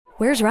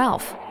Where's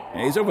Ralph?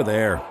 He's over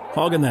there,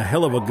 hogging the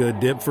hell of a good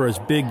dip for his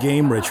big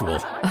game ritual.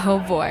 Oh,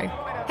 boy.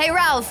 Hey,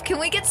 Ralph, can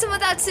we get some of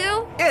that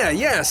too?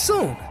 Yeah,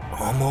 soon.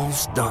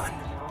 Almost done.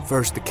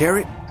 First the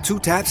carrot, 2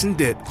 taps and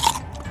dip.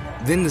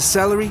 Then the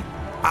celery.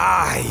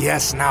 Ah,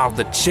 yes, now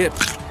the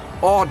chips.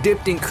 All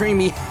dipped in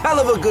creamy, hell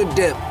of a good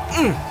dip.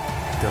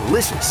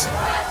 Delicious.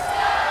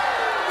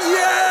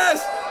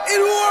 Yes!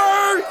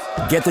 It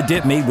worked! Get the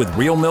dip made with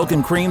real milk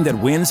and cream that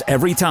wins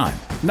every time.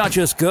 Not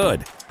just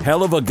good,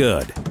 hell of a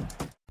good.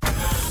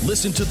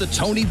 Listen to The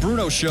Tony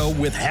Bruno Show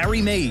with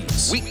Harry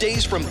Mays.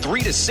 Weekdays from 3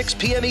 to 6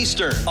 p.m.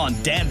 Eastern on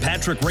Dan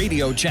Patrick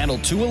Radio, Channel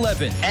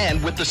 211.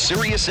 And with the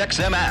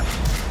SiriusXM app.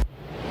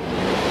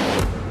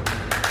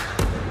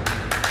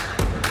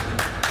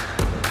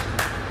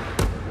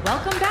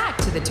 Welcome back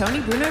to The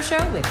Tony Bruno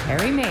Show with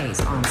Harry Mays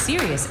on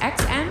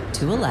SiriusXM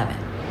 211.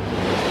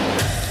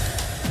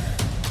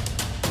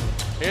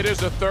 It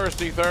is a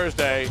thirsty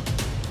Thursday.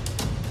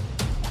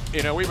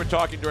 You know, we were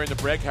talking during the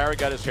break. Harry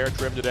got his hair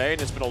trimmed today,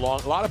 and it's been a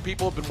lot of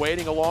people have been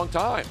waiting a long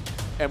time.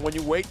 And when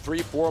you wait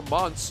 3-4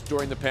 months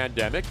during the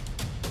pandemic,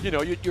 you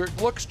know, your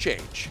looks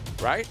change,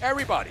 right?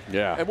 Everybody.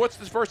 Yeah. And what's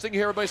the first thing you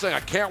hear everybody saying?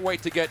 I can't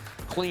wait to get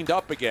cleaned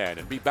up again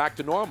and be back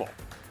to normal.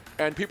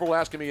 And people were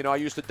asking me, you know, I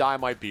used to dye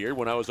my beard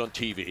when I was on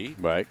TV.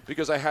 Right.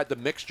 Because I had the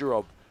mixture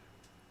of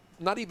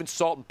not even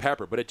salt and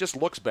pepper, but it just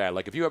looks bad.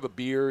 Like if you have a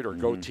beard or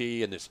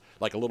goatee and there's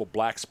like a little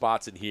black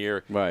spots in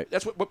here. Right.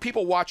 That's what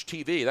people watch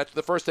TV. That's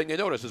the first thing they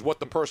notice is what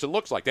the person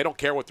looks like. They don't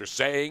care what they're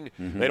saying.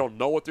 They don't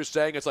know what they're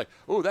saying. It's like,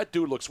 oh, that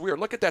dude looks weird.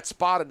 Look at that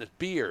spot in his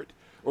beard.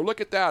 Or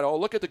look at that. Oh,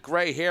 look at the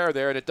gray hair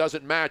there, and it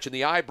doesn't match, and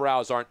the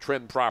eyebrows aren't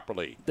trimmed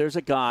properly. There's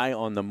a guy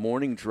on the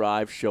Morning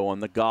Drive show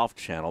on the Golf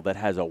Channel that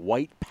has a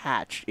white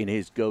patch in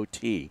his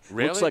goatee.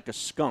 Really? Looks like a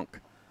skunk.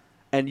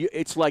 And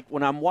it's like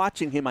when I'm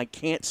watching him, I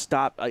can't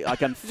stop.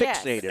 I'm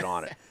fixated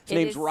on it. His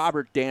name's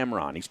Robert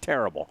Damron. He's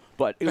terrible.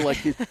 But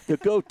like the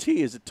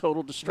goatee is a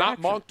total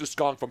distraction. Not Monk the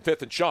skunk from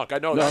Fifth and Chunk. I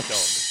know that,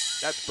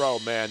 though. That's bro,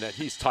 man.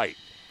 He's tight.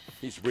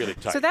 He's really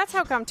tight. So that's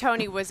how come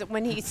Tony was,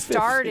 when he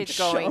started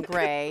going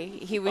gray,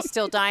 he was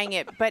still dyeing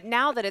it. But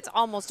now that it's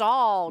almost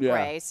all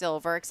gray,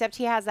 silver, except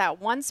he has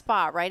that one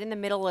spot right in the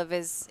middle of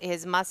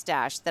his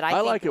mustache that I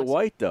think like it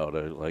white,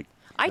 though.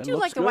 I do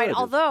like the white,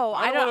 although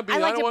I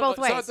like it both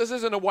ways. This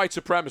isn't a white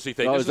supremacy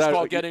thing. No, this is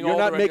called getting older.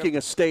 You're not making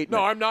a statement.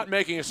 No, I'm not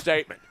making a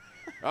statement.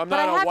 I'm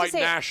not a white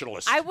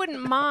nationalist. I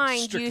wouldn't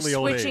mind you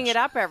switching it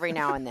up every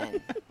now and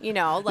then. You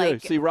know,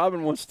 like. Yeah, see,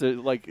 Robin wants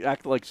to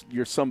act like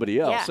you're somebody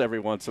else every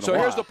once in a while.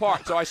 So here's the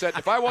part. So I said,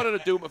 if I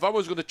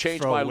was going to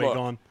change my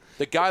look,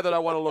 the guy that I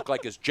want to look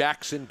like is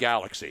Jackson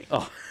Galaxy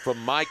from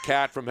My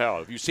Cat from Hell.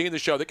 Have you seen the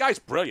show? The guy's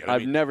brilliant.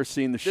 I've never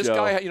seen the show. This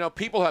guy, you know,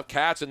 people have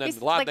cats, and then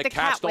a lot of the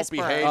cats don't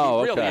behave.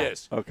 Oh, he really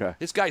is. Okay.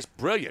 This guy's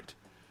brilliant,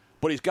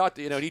 but he's got,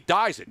 you know, he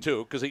dyes it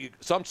too because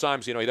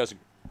sometimes, you know, he doesn't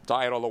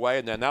dye it all the way,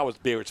 and then now his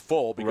beard's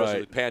full because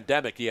of the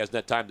pandemic. He hasn't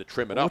had time to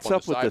trim it up. What's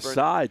up with the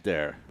side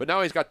there? But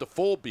now he's got the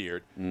full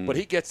beard, but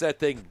he gets that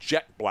thing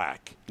jet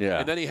black. Yeah.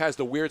 And then he has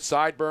the weird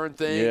sideburn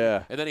thing.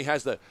 Yeah. And then he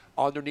has the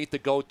underneath the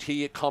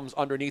goatee. It comes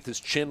underneath his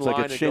chin It's line.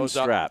 like a and chin goes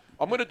strap. Up.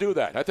 I'm going to do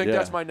that. I think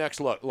that's my next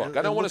look. Look,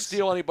 I don't want to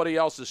steal anybody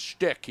else's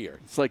shtick here.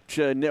 It's like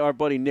our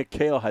buddy Nick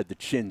Cale had the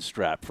chin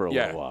strap for a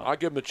little while. I'll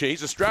give him a chin.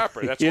 He's a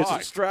strapper. That's He's why.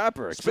 a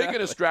strapper. Exactly.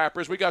 Speaking of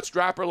strappers, we got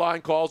strapper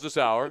line calls this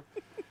hour.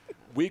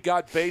 We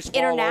got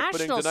baseball opening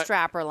international tonight.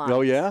 strapper line.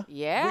 Oh, yeah?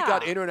 Yeah. We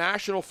got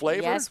international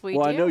flavor. Yes, we do.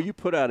 Well, I know you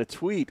put out a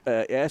tweet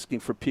asking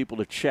for people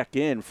to check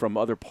in from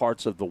other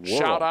parts of the world.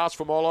 Shout-outs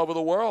from all over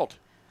the world.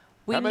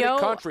 How many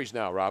countries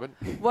now, Robin?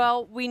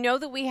 Well, we know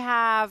that we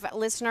have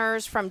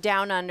listeners from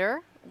down under,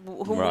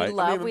 whom we love.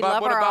 I mean, we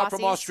love what our about Aussies.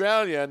 from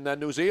Australia and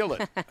New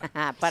Zealand? We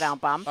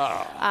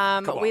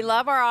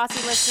love our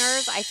Aussie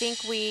listeners. I think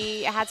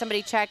we had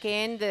somebody check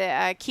in,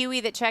 the Kiwi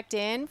that checked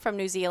in from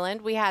New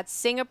Zealand. We had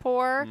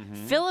Singapore,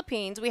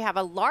 Philippines. We have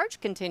a large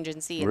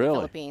contingency in the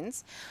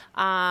Philippines.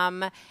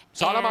 Salamat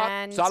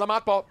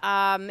po.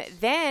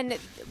 Then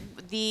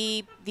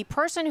the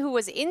person who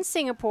was in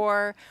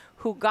Singapore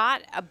who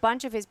got a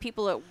bunch of his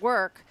people at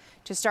work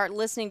to start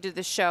listening to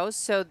the show,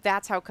 so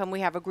that's how come we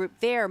have a group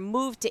there,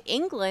 moved to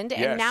England,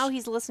 and now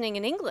he's listening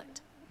in England.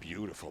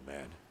 Beautiful,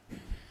 man.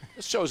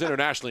 This show's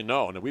internationally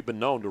known, and we've been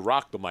known to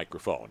rock the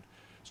microphone.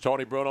 It's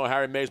Tony Bruno,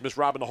 Harry Mays, Miss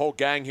Robin, the whole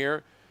gang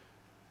here.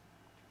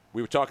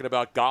 We were talking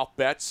about golf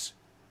bets,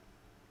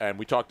 and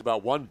we talked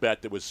about one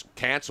bet that was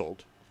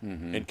canceled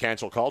in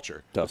cancel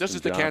culture. This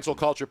is the cancel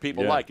culture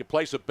people like. You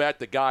place a bet,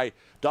 the guy,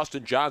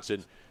 Dustin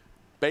Johnson,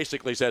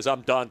 basically says,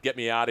 I'm done, get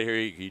me out of here.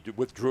 He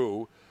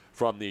withdrew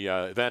from the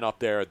event up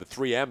there, the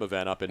 3M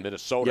event up in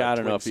Minnesota. Yeah, I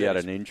don't know if he had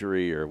an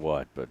injury or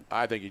what, but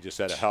I think he just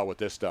said, hell with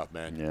this stuff,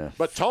 man. Yeah.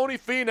 But Tony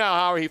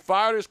Finau, he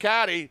fired his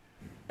caddy,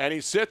 and he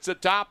sits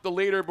atop the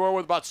leaderboard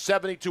with about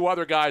 72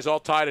 other guys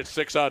all tied at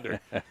 6 under.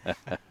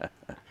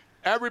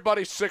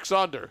 Everybody's 6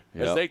 under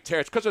as they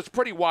tear. Because it's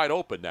pretty wide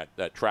open,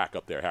 that track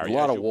up there, Harry. A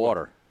lot of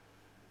water.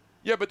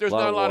 Yeah, but there's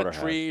not a lot of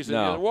trees. And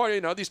no. water,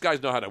 you know, these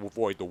guys know how to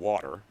avoid the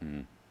water.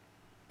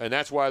 And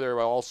that's why they're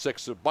all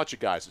 6, a bunch of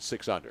guys at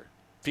 6 under.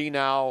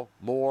 Finau,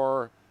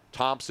 Moore,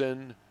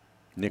 Thompson,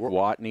 Nick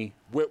Watney,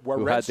 who had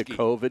the Werenski.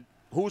 COVID.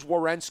 Who's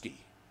Werenski?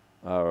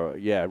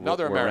 Yeah,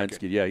 Another American.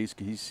 Werenski. Yeah,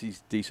 he's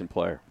a decent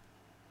player.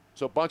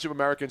 So a bunch of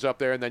Americans up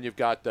there, and then you've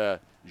got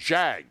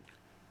Zhang.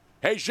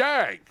 Hey,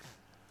 Zhang!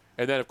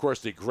 And then, of course,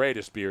 the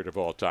greatest beard of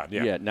all time.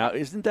 Yeah. Yeah, now,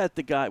 isn't that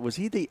the guy? Was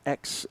he the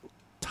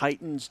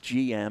ex-Titans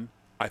GM?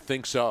 I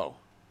think so.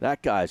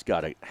 That guy's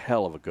got a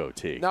hell of a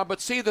goatee. Now,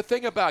 but see, the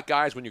thing about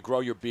guys, when you grow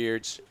your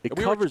beards... It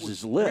covers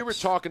his lips. We were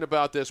talking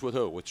about this with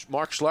who? With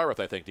Mark Schlereth,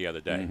 I think, the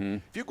other day. Mm-hmm.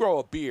 If you grow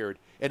a beard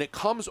and it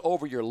comes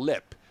over your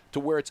lip to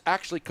where it's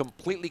actually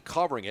completely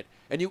covering it,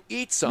 and you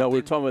eat something... No, we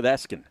were talking with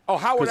Eskin. Oh,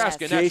 Howard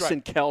Eskin, that's right.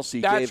 Jason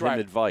Kelsey gave him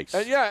advice.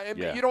 And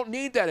you don't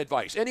need that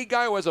advice. Any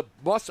guy who has a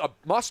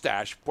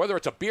mustache, whether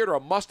it's a beard or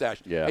a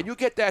mustache, and you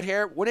get that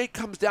hair, when it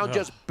comes down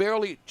just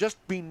barely, just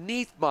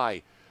beneath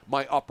my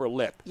upper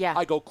lip,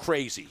 I go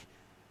crazy.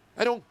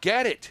 I don't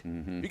get it.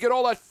 Mm-hmm. You get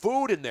all that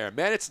food in there,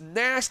 man. It's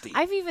nasty.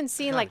 I've even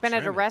seen, been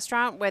at a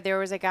restaurant where there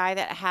was a guy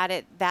that had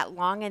it that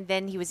long, and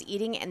then he was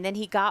eating, and then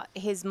he got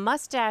his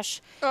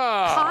mustache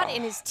caught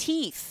in his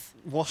teeth.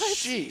 What?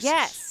 Jeez.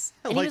 Yes.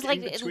 And he was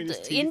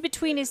in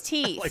between his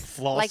teeth. Like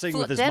flossing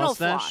with his dental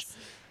mustache? floss.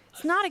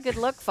 It's not a good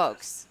look,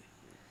 folks.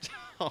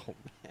 Oh,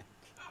 man.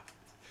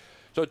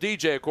 So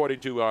DJ,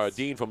 according to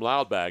Dean from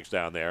Loudbags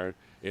down there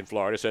in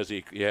Florida, says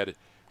he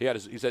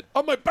said,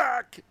 on my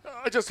back,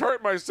 I just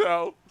hurt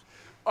myself.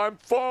 I'm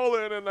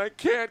falling and I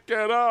can't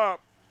get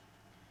up.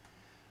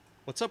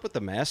 What's up with the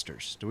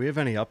Masters? Do we have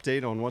any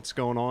update on what's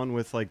going on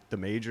with the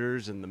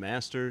majors and the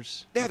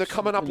Masters? Yeah, they're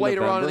coming up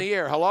later on in the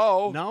year.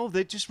 Hello? No,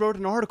 they just wrote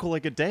an article a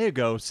day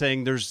ago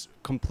saying there's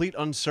complete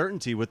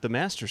uncertainty with the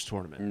Masters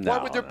tournament.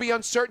 Why would there be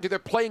uncertainty? They're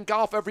playing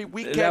golf every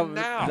weekend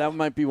now. That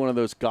might be one of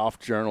those golf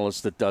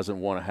journalists that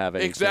doesn't want to have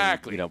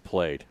anything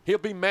played. He'll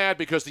be mad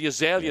because the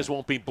azaleas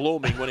won't be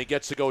blooming when he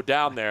gets to go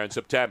down there in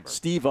September.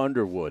 Steve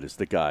Underwood is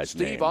the guy's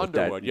name. Steve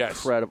Underwood, yes.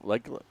 Incredible.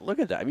 Look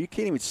at that. I mean, you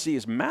can't even see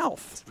his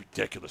mouth. It's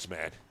ridiculous,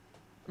 man.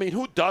 I mean,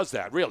 who does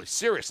that, really?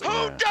 Seriously.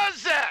 Who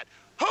does that?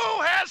 Who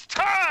has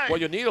time?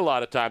 Well, you need a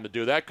lot of time to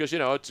do that because,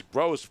 it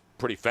grows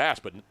pretty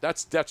fast, but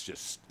that's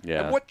just...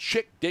 Yeah. And what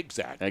chick digs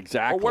that?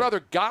 Exactly. Or what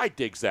other guy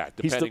digs that,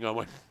 depending on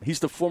what... He's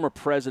the former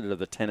president of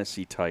the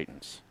Tennessee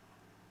Titans.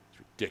 It's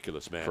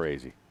ridiculous, man.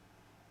 Crazy.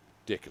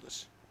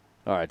 Ridiculous.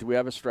 All right, do we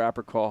have a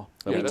strapper call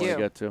that we want to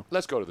get to?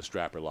 Let's go to the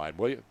strapper line,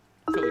 will you?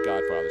 Philly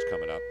Godfather's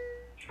coming up.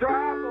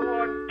 Strap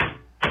on.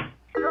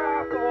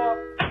 Strap on.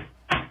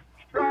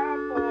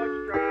 Strap on. Strap on.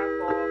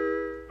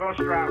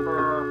 The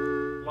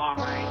strapper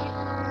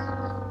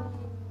line.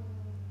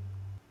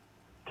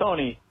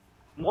 Tony,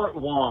 Mort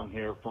Wong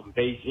here from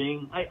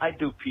Beijing. I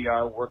do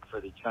PR work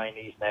for the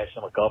Chinese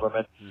national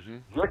government. Mm-hmm.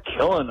 You're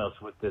killing us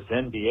with this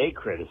NBA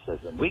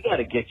criticism. We got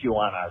to get you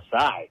on our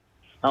side.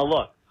 Now,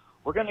 look,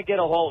 we're going to get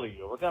a hold of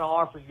you. We're going to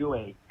offer you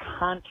a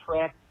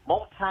contract,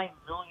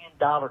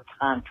 multi-million-dollar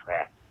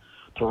contract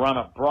to run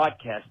a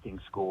broadcasting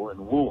school in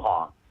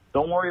Wuhan.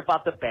 Don't worry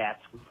about the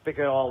bats. We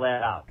figured all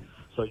that out.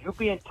 So you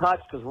be in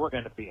touch because we're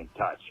going to be in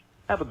touch.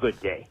 Have a good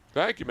day.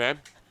 Thank you, man.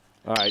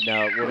 All right,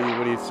 now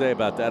what do you say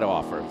about that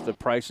offer? If the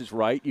price is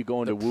right, you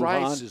go into Wuhan? The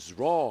price is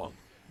wrong.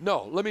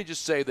 No, let me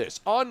just say this.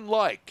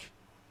 Unlike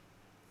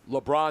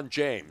LeBron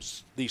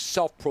James, the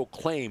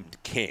self-proclaimed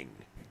king,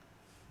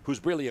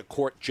 who's really a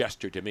court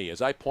jester to me,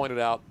 as I pointed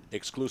out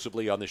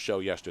exclusively on the show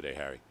yesterday,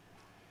 Harry,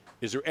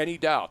 is there any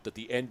doubt that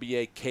the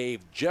NBA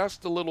caved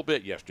just a little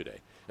bit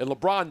yesterday? And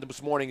LeBron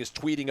this morning is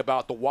tweeting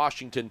about the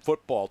Washington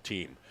football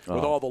team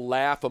with all the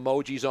laugh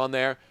emojis on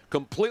there,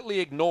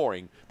 completely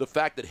ignoring the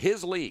fact that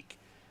his league,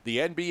 the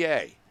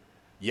NBA,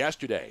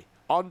 yesterday,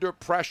 under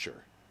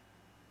pressure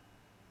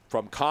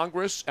from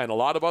Congress and a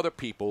lot of other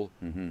people,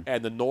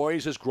 and the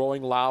noise is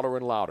growing louder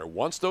and louder.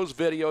 Once those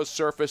videos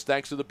surface,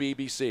 thanks to the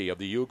BBC, of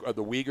the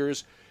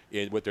Uyghurs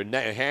with their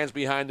hands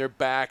behind their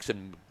backs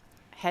and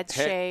head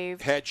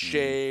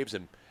shaves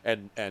and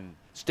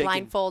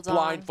stinking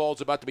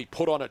blindfolds about to be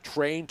put on a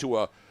train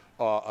to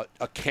a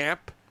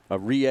camp. A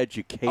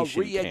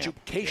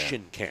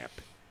re-education camp.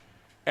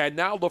 And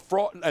now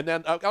LaFraud, and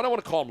then I don't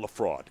want to call him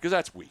LaFraud because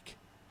that's weak.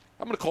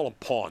 I'm going to call him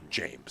Pawn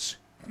James.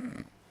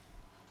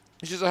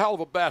 He's just a hell of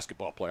a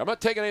basketball player. I'm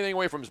not taking anything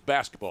away from his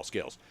basketball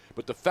skills.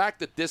 But the fact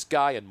that this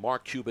guy and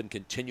Mark Cuban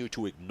continue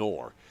to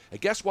ignore,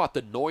 and guess what?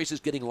 The noise is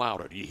getting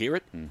louder. Do you hear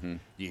it? Mm-hmm.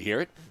 Do you hear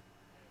it?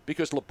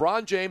 Because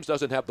LeBron James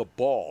doesn't have the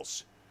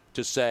balls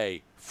to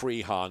say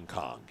free Hong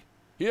Kong.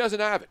 He doesn't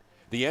have it.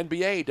 The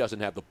NBA doesn't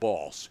have the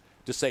balls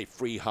to say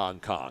free Hong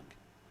Kong.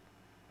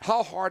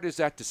 How hard is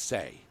that to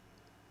say?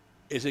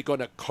 Is it going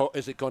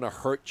to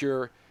hurt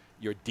your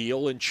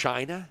deal in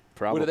China?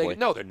 Probably.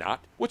 No, they're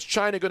not. What's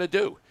China going to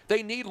do?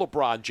 They need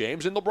LeBron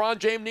James, and LeBron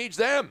James needs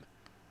them.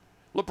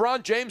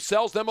 LeBron James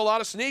sells them a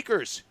lot of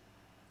sneakers.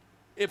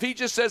 If he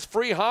just says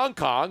free Hong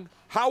Kong,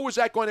 how is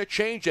that going to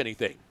change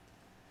anything?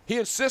 He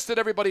insisted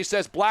everybody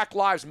says Black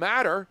Lives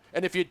Matter,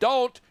 and if you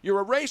don't,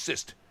 you're a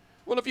racist.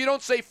 Well, if you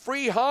don't say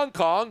free Hong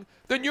Kong,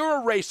 then you're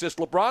a racist,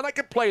 LeBron. I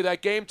can play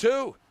that game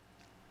too.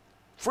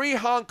 Free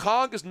Hong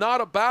Kong is not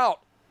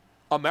about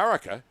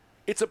America.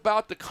 It's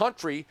about the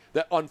country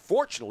that,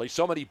 unfortunately,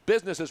 so many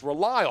businesses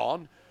rely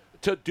on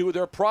to do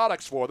their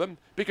products for them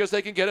because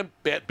they can get them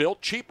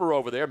built cheaper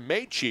over there,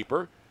 made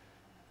cheaper,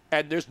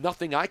 and there's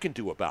nothing I can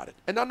do about it.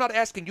 And I'm not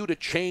asking you to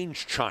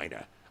change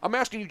China. I'm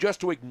asking you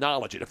just to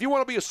acknowledge it. If you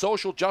want to be a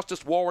social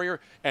justice warrior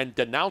and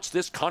denounce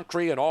this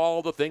country and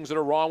all the things that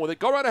are wrong with it,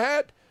 go right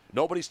ahead.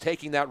 Nobody's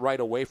taking that right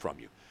away from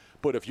you.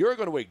 But if you're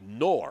going to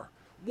ignore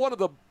one of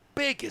the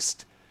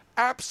biggest,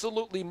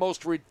 absolutely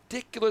most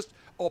ridiculous,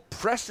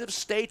 oppressive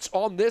states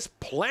on this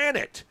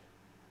planet,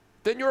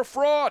 then you're a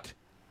fraud.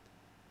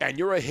 And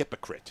you're a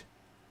hypocrite.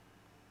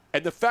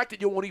 And the fact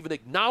that you won't even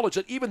acknowledge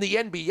it, even the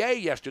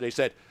NBA yesterday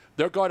said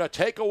they're going to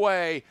take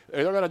away,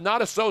 they're going to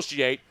not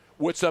associate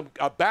with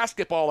a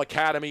basketball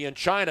academy in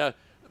China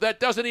that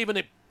doesn't even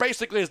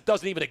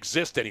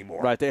exist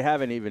anymore. Right, they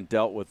haven't even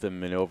dealt with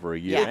them in over a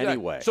year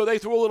anyway. So they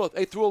threw a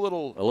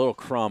little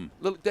crumb.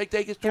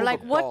 They're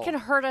like, what can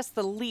hurt us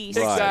the least?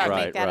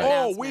 Exactly.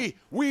 Oh,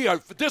 we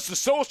have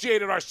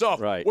disassociated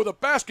ourselves with a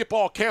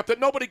basketball camp that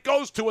nobody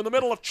goes to in the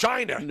middle of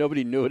China.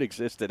 Nobody knew it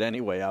existed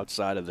anyway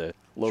outside of the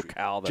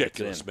locale that it's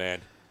in. Ridiculous,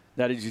 man.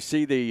 Now, did you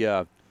see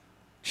the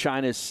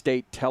China's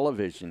state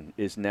television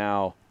is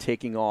now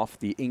taking off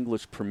the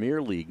English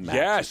Premier League matches?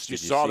 Yes, you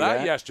saw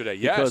that yesterday.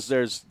 Yes,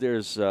 because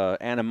there's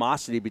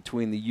animosity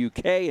between the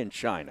UK and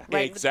China.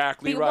 Right.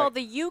 Exactly right. Well,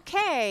 the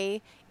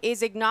UK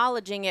is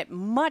acknowledging it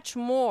much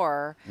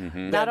more,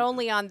 not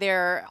only on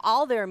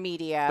all their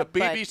media. The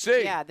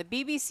BBC. But, the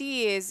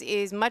BBC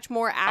is much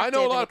more active. I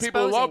know a lot of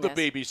people who love this.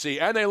 the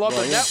BBC, and they love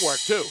the network,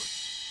 too.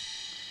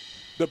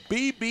 The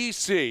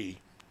BBC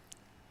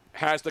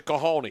has the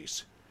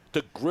cojones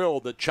to grill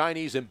the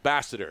Chinese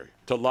ambassador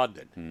to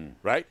London,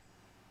 right?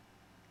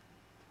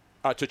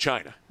 To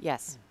China.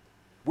 Yes.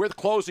 We're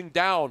closing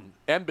down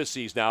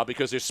embassies now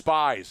because there's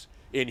spies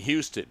in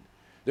Houston.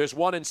 There's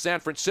one in San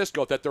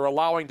Francisco that they're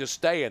allowing to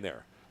stay in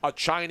there, a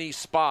Chinese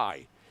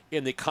spy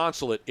in the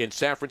consulate in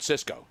San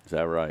Francisco. Is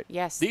that right?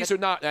 Yes. These are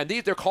not, and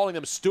they're calling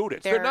them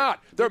students. They're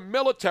not. They're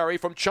military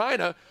from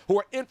China who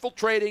are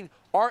infiltrating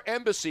our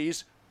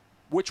embassies,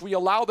 which we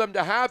allow them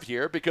to have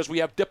here because we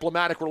have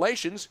diplomatic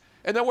relations.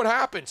 And then what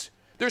happens?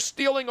 They're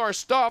stealing our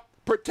stuff,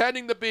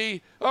 pretending to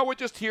be, we're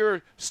just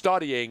here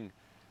studying.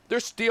 They're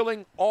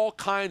stealing all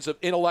kinds of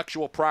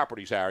intellectual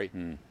properties, Harry.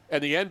 And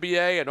the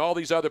NBA and all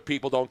these other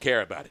people don't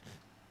care about it.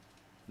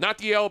 Not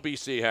the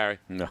LBC, Harry.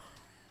 No.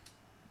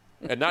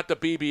 And not the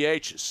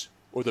BBHs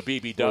or the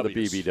BBWs. Or the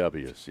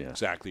BBWs, yeah.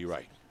 Exactly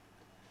right.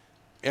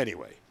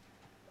 Anyway,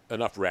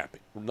 enough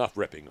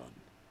ripping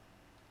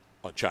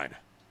on China.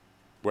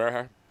 Where,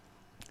 Harry?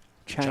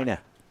 China.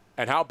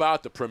 And how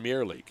about the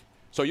Premier League?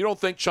 So you don't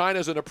think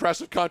China's an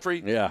oppressive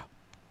country? Yeah.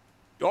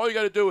 All you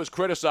got to do is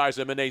criticize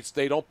them, and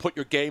they don't put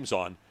your games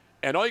on.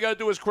 And all you got to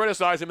do is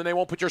criticize them, and they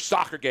won't put your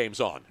soccer games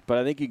on. But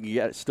I think you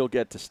can still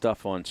get the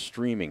stuff on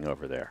streaming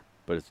over there.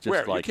 But it's just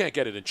Where? like You can't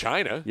get it in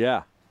China.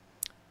 Yeah.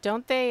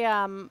 Don't they?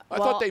 I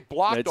thought they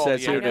blocked all the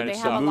internet they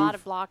stuff. have a lot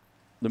of blocked.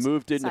 The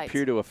move didn't sites.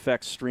 appear to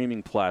affect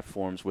streaming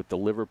platforms with the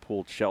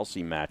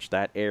Liverpool-Chelsea match.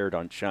 That aired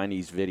on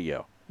Chinese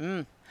video.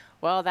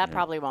 Well, that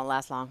probably won't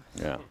last long.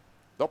 Yeah.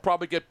 They'll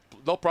probably get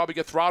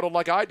throttled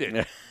like I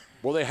did.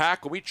 Will they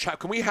hack?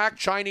 Can we hack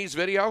Chinese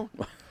video?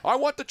 I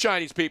want the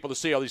Chinese people to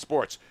see all these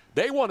sports.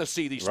 They want to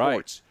see these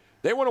sports.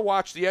 They want to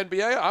watch the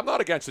NBA. I'm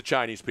not against the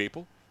Chinese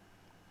people.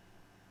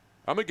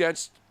 I'm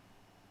against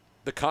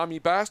the commie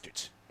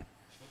bastards.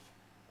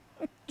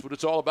 That's what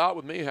it's all about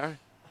with me, Harry.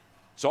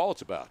 It's all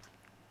it's about.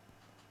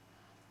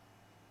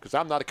 Because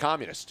I'm not a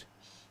communist.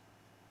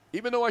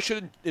 Even though I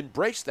should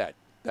embrace that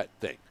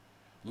thing.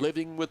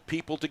 Living with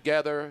people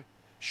together,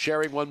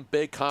 sharing one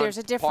big There's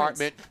a difference.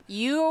 compartment.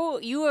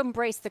 You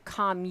embrace the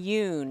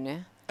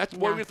commune. That's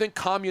where you think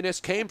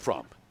communists came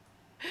from.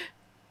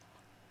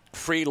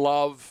 Free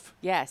love.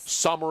 Yes.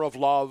 Summer of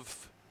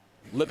love.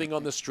 Living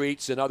on the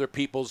streets in other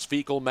people's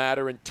fecal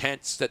matter in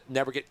tents that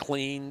never get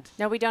cleaned.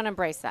 No, we don't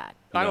embrace that.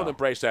 I don't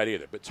embrace that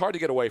either. But it's hard to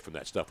get away from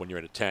that stuff when you're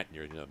in a tent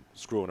and you're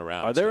screwing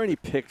around. Are there any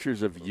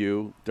pictures of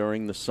you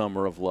during the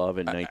Summer of Love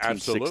in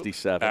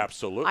 1967?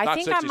 Absolutely. I Not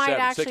think 67, I might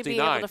actually 69.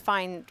 be able to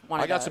find one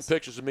of I got those. some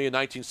pictures of me in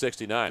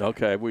 1969.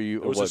 Okay. It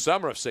was the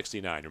summer of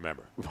 69,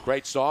 remember.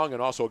 Great song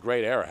and also a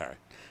great era, Harry.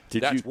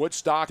 That's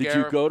Woodstock Did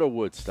era. you go to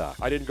Woodstock?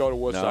 I didn't go to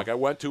Woodstock. No. I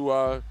went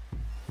to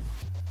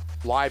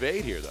Live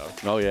Aid here, though.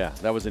 Oh, yeah.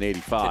 That was in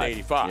 85. In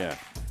 85. Yeah.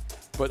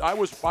 But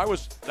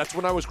that's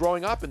when I was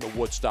growing up in the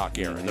Woodstock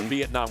era, in the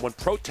Vietnam, when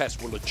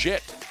protests were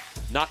legit.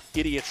 Not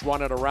idiots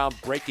running around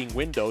breaking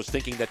windows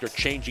thinking that they're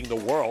changing the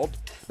world.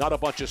 Not a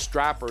bunch of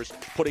strappers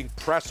putting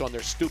press on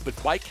their stupid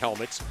bike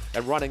helmets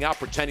and running out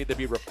pretending to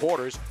be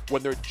reporters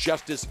when they're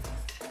just as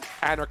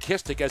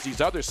anarchistic as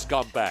these other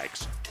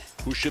scumbags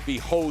who should be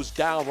hosed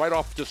down right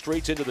off the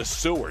streets into the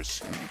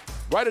sewers.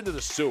 Right into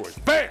the sewers.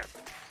 Bam!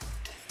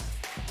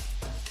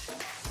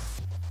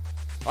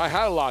 I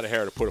had a lot of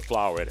hair to put a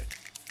flower in it.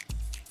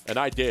 And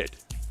I did.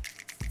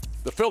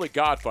 The Philly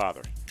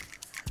Godfather.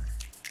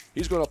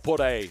 He's going to put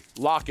a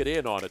lock it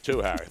in on it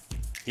too, Harry.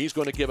 He's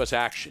going to give us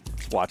action.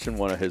 Watching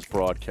one of his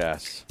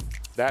broadcasts.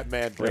 That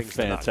man brings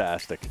They're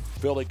fantastic.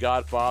 Philly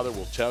Godfather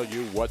will tell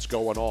you what's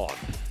going on.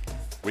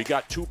 We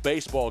got 2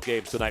 baseball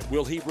games tonight.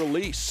 Will he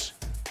release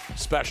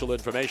special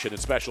information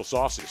and special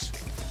sauces?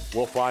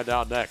 We'll find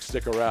out next.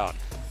 Stick around.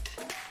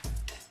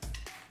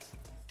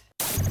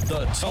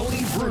 The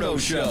Tony Bruno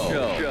Show.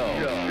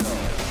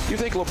 You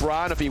think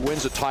LeBron, if he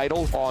wins a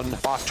title on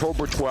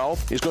October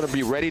 12th, is going to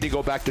be ready to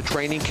go back to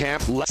training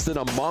camp less than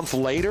a month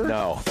later?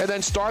 No. And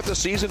then start the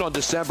season on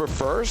December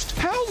 1st?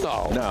 Hell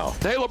no. No.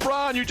 Hey,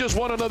 LeBron, you just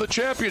won another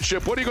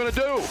championship. What are you going to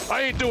do?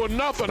 I ain't doing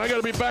nothing. I got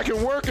to be back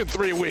in work in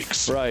 3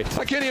 weeks. Right.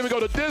 I can't even go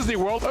to Disney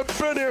World. I've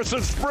been here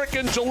since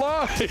frickin'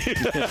 July.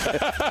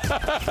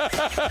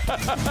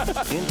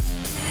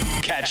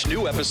 Catch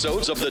new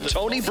episodes of The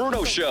Tony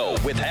Bruno Show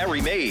with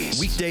Harry Mays.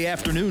 Weekday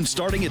afternoon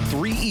starting at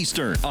 3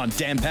 Eastern on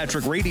Dan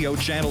Patrick Radio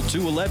Channel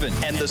 211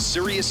 and the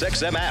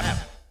SiriusXM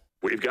app.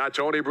 We've got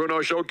Tony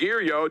Bruno Show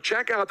gear, yo.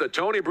 Check out the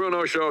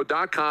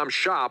TonyBrunoShow.com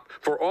shop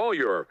for all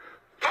your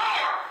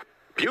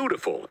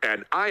beautiful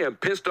and I am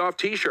pissed off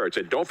t-shirts.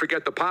 And don't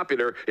forget the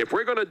popular, if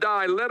we're going to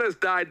die, let us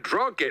die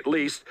drunk at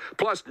least,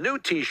 plus new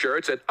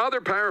t-shirts and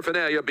other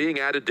paraphernalia being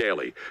added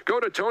daily. Go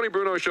to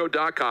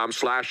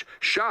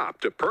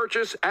TonyBrunoShow.com/shop to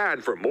purchase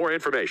and for more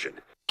information.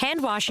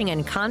 Hand washing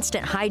and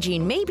constant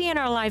hygiene may be in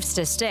our lives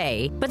to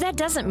stay, but that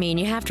doesn't mean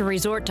you have to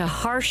resort to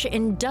harsh,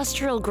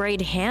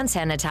 industrial-grade hand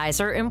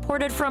sanitizer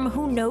imported from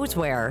who knows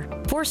where.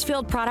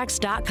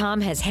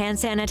 ForcefieldProducts.com has hand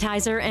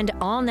sanitizer and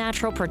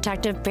all-natural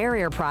protective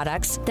barrier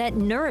products that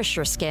nourish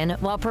your skin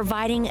while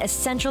providing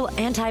essential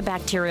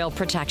antibacterial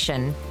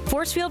protection.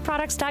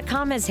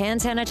 ForcefieldProducts.com has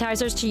hand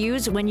sanitizers to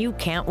use when you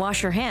can't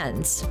wash your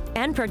hands,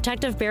 and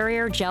protective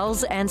barrier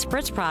gels and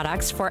spritz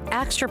products for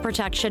extra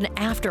protection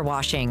after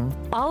washing.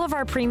 All of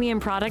our premium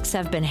products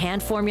have been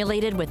hand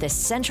formulated with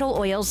essential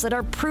oils that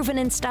are proven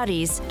in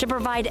studies to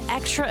provide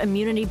extra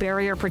immunity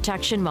barrier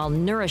protection while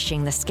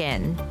nourishing the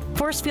skin.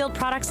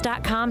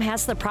 ForcefieldProducts.com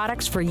has the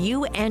products for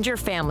you and your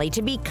family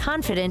to be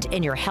confident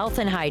in your health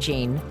and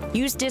hygiene.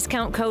 Use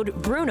discount code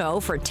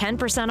BRUNO for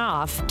 10%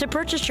 off to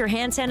purchase your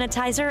hand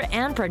sanitizer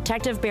and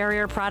protective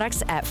barrier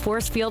products at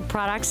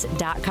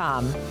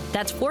ForcefieldProducts.com.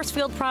 That's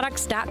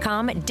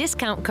ForcefieldProducts.com,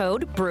 discount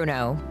code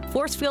BRUNO.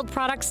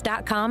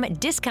 ForcefieldProducts.com,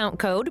 discount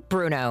code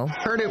BRUNO.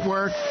 Hurt at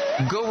work?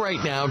 Go right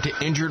now to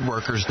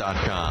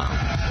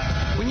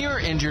InjuredWorkers.com. When you're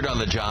injured on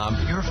the job,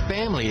 your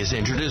family is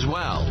injured as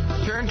well.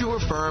 Turn to a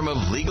firm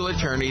of legal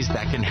attorneys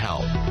that can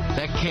help,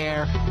 that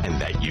care, and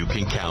that you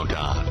can count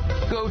on.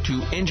 Go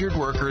to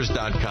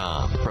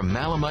InjuredWorkers.com from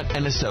Malamut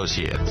and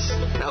Associates.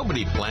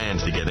 Nobody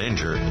plans to get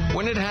injured.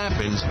 When it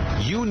happens,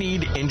 you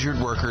need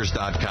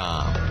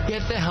InjuredWorkers.com.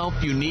 Get the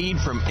help you need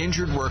from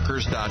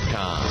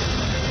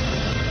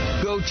InjuredWorkers.com.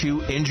 Go to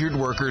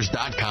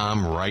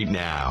InjuredWorkers.com right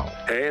now.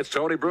 Hey, it's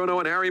Tony Bruno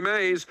and Harry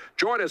Mays.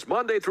 Join us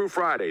Monday through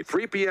Friday,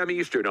 3 p.m.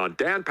 Eastern on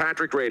Dan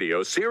Patrick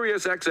Radio,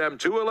 SiriusXM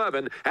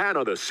 211, and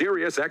on the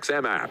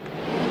SiriusXM app.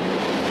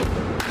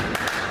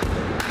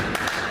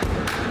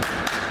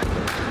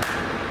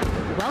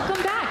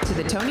 Welcome back to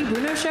the Tony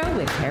Bruno Show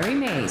with Harry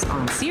Mays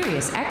on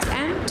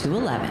SiriusXM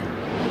 211.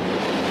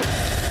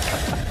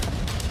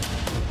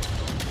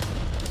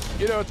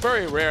 You know, it's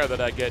very rare that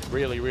I get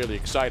really, really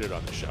excited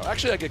on the show.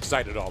 Actually, I get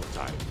excited all the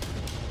time.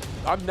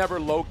 I'm never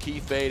low-key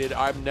faded.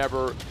 I'm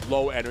never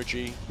low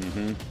energy.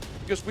 Mm-hmm.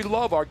 Because we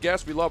love our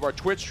guests. We love our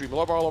Twitch stream. We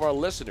love all of our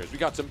listeners. We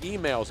got some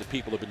emails that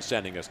people have been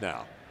sending us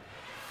now.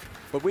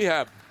 But we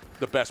have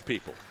the best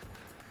people.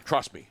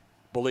 Trust me.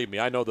 Believe me,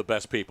 I know the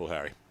best people,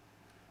 Harry.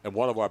 And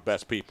one of our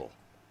best people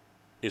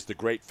is the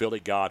great Philly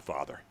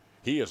Godfather.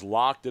 He is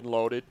locked and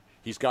loaded.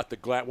 He's got the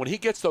glass. When he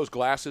gets those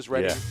glasses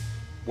ready,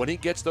 when he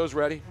gets those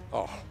ready,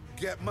 oh.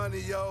 Get money,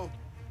 yo.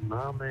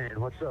 My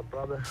man, what's up,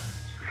 brother?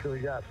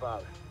 Philly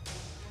Godfather.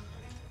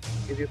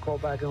 Give you a call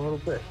back in a little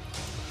bit.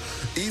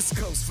 East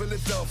Coast,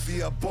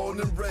 Philadelphia,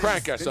 born and raised.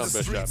 Crank that son of a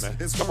bitch out, man.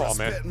 Come on,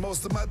 man.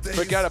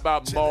 Forget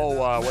about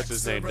Mo, what's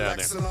his name down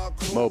there?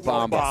 Mo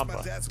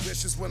Bamba.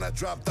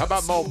 How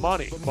about Mo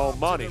Money? Mo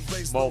Money.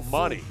 Mo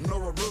Money.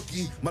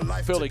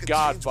 Philly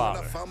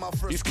Godfather.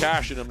 He's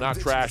cashing him, not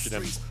trashing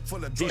him. He's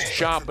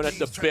chomping at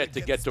the bit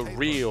to get the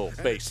real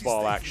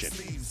baseball action.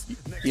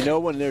 You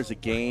know when there's a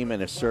game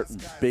and a certain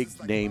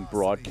big-name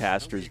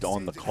broadcaster's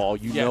on the call,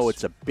 you know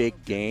it's a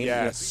big game.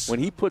 Yes. When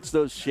he puts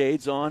those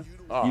shades on,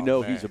 you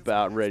know he's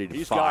about ready to fire.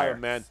 He's got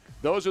him, man.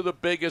 Those are the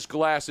biggest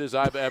glasses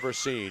I've ever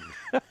seen.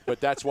 But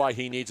that's why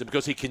he needs them,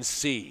 because he can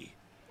see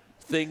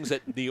things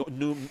that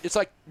it's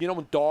like, you know,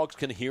 when dogs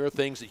can hear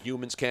things that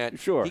humans can't?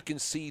 Sure. He can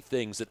see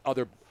things that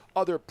other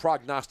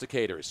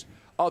prognosticators,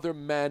 other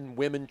men,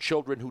 women,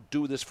 children who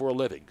do this for a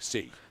living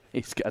see.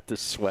 He's got the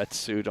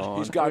sweatsuit on.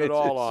 He's got it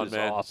all on,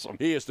 man. Awesome.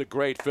 He is the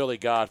great Philly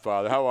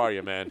Godfather. How are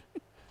you, man?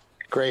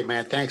 Great,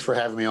 man. Thanks for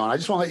having me on. I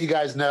just want to let you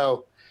guys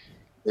know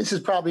this is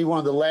probably one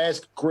of the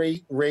last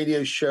great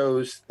radio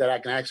shows that I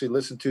can actually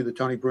listen to, the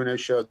Tony Bruno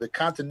Show. The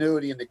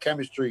continuity and the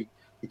chemistry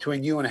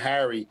between you and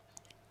Harry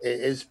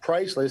is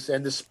priceless,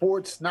 and the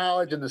sports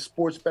knowledge and the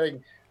sports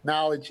betting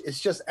knowledge is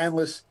just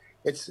endless.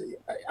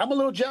 I'm a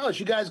little jealous.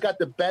 You guys got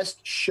the best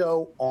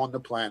show on the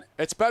planet.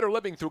 It's better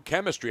living through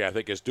chemistry, I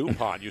think, as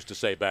DuPont used to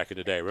say back in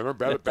the day.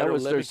 Remember, That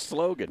was living, their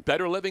slogan.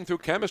 Better living through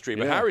chemistry.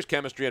 But Yeah. Harry's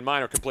chemistry and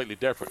mine are completely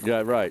different.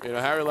 Yeah, right. You know,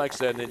 Harry likes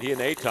that, and he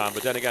and Aton.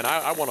 But then again,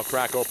 I want to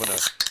crack open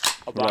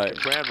a vodka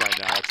cran right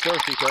now. It's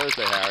Thirsty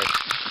Thursday, Harry.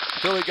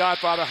 Philly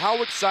Godfather,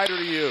 how excited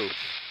are you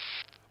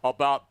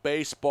about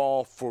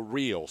baseball for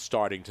real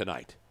starting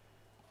tonight?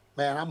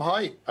 Man, I'm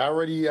hyped.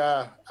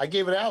 I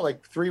gave it out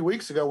like 3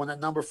 weeks ago when that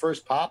number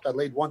first popped. I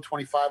laid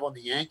 125 on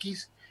the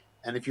Yankees.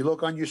 And if you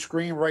look on your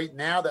screen right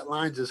now, that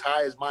line's as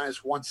high as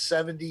minus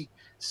 170,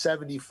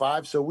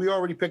 75. So we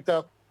already picked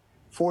up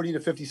 40 to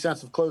 50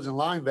 cents of closing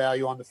line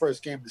value on the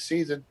first game of the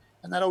season.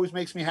 And that always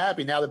makes me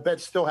happy. Now the bet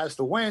still has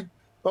to win,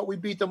 but we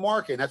beat the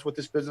market. And that's what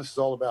this business is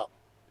all about.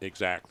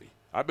 Exactly.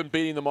 I've been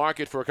beating the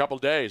market for a couple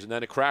of days, and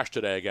then it crashed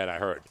today again, I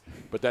heard.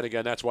 But then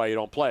again, that's why you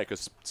don't play,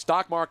 because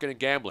stock market and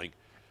gambling,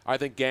 I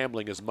think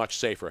gambling is much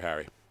safer,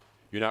 Harry.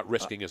 You're not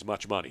risking as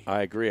much money.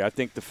 I agree. I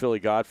think the Philly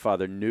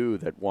Godfather knew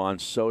that Juan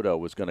Soto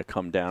was going to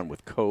come down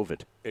with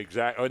COVID.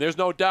 Exactly. There's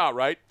no doubt,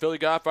 right? Philly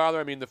Godfather,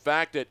 I mean, the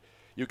fact that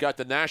you got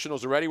the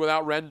Nationals already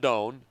without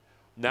Rendon,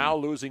 now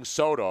losing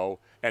Soto,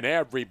 and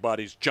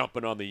everybody's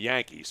jumping on the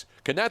Yankees.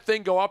 Can that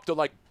thing go up to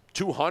like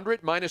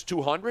 200, minus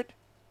 200?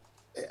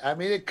 I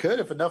mean, it could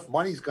if enough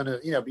money's going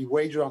to, be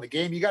wagered on the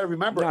game. You got to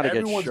remember,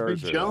 everyone's been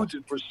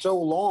jonesing for so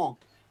long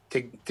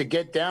to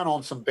get down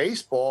on some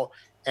baseball,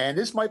 and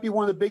this might be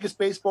one of the biggest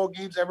baseball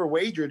games ever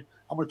wagered.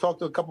 I'm going to talk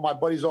to a couple of my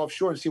buddies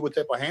offshore and see what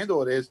type of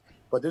handle it is,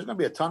 but there's going to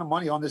be a ton of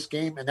money on this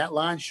game, and that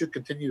line should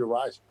continue to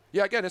rise.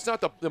 Yeah, again, it's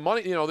not the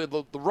money.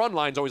 The run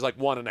line's always like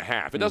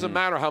 1.5. It doesn't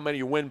matter how many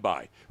you win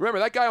by. Remember,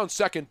 that guy on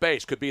second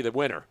base could be the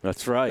winner.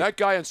 That's right. That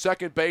guy on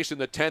second base in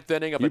the 10th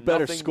inning of You a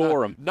better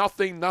score him.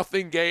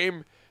 nothing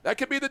game. That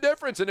could be the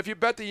difference. And if you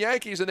bet the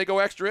Yankees and they go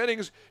extra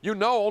innings,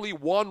 only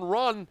one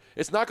run.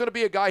 It's not going to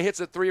be a guy hits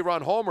a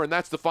 3-run homer and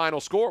that's the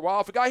final score. Well,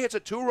 if a guy hits a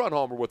 2-run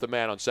homer with a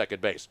man on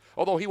second base,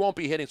 although he won't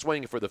be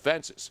swinging for the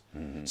fences.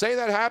 Say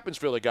that happens,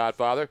 Philly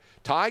Godfather.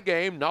 Tie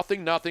game,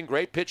 nothing.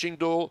 Great pitching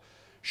duel.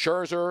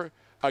 Scherzer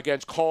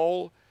against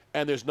Cole,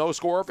 and there's no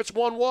score if it's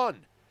 1-1.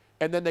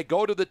 And then they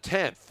go to the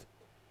 10th,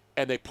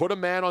 and they put a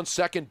man on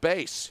second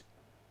base,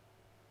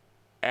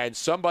 and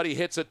somebody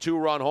hits a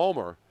 2-run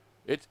homer.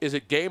 Is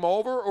it game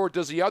over, or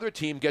does the other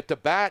team get to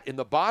bat in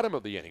the bottom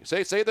of the inning?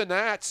 Say the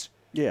Nats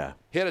hit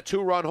a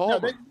 2-run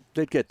homer.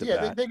 They'd get the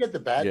bat. They get the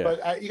bat, Yeah.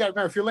 but you got to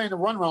remember, if you're laying the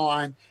run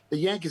line, the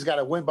Yankees got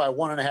to win by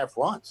 1.5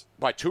 runs.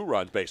 By 2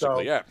 runs,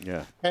 basically, yeah.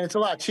 And it's a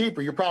lot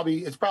cheaper.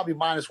 It's probably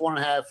minus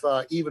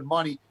 1.5 even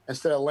money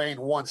instead of laying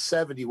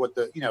 170 what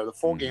the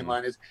full game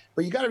line is.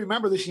 But you got to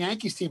remember, this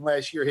Yankees team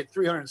last year hit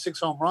 306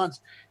 home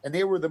runs, and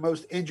they were the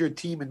most injured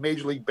team in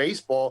Major League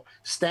Baseball.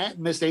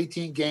 Stanton missed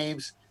 18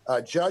 games.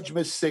 Judge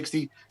missed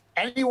 60.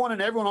 Anyone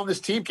and everyone on this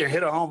team can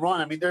hit a home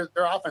run. I mean, their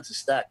offense is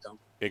stacked.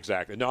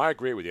 Exactly. No, I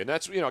agree with you. And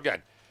that's,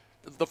 again,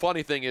 the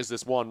funny thing is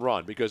this one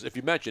run, because if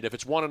it's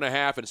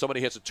 1.5 and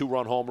somebody hits a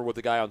 2-run homer with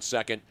the guy on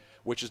second,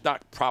 which is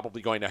not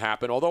probably going to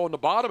happen, although in the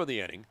bottom of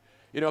the inning,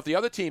 if the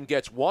other team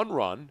gets 1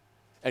 run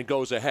and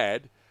goes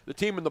ahead, the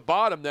team in the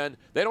bottom, then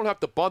they don't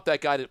have to bunt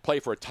that guy to play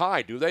for a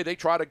tie, do they?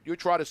 You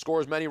try to score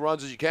as many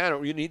runs as you can,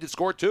 or you need to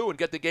score 2 and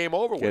get the game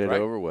over with, right? Get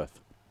it over with.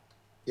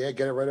 Yeah,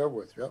 get it right over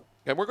with. Yep.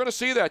 And we're going to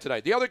see that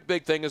tonight. The other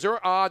big thing is there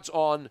are odds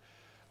on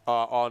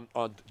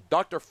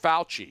Dr.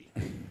 Fauci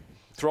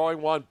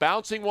throwing one,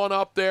 bouncing one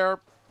up there,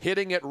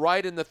 hitting it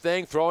right in the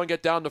thing, throwing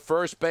it down the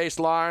first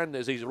baseline.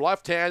 Is he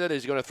left-handed?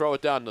 Is he going to throw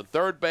it down the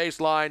third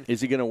baseline? Is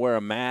he going to wear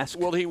a mask?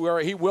 He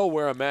will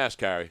wear a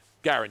mask, Harry.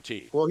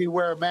 Guaranteed. Will he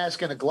wear a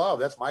mask and a glove?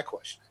 That's my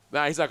question.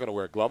 Nah, he's not going to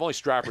wear a glove. Only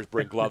strappers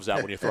bring gloves out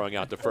when you're throwing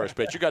out the first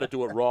pitch. You got to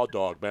do it raw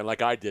dog, man,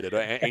 like I did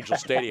at Angel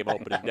Stadium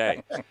opening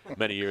day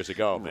many years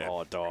ago, man.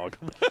 Raw dog.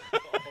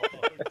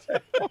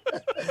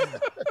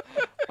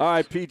 All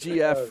right,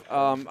 PGF.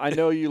 I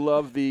know you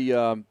love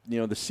the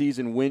the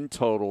season win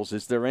totals.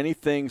 Is there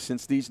anything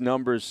since these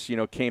numbers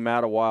came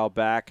out a while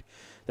back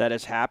that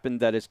has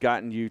happened that has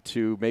gotten you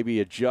to maybe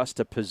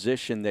adjust a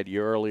position that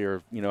you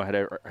earlier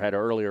had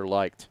earlier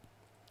liked?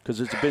 Because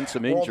there's been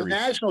some injuries. Well,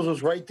 the Nationals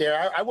was right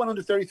there. I went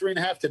under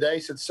 33.5 today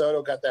since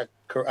Soto got that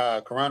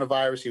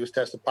coronavirus. He was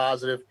tested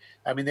positive.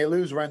 I mean, they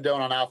lose Rendon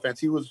on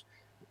offense. He was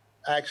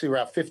actually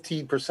around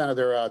 15% of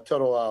their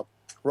total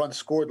runs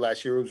scored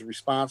last year. He was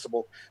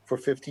responsible for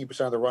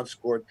 15% of the runs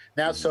scored.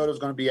 Now Soto's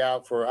going to be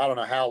out for I don't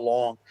know how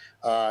long.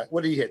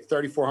 What did he hit?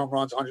 34 home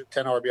runs,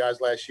 110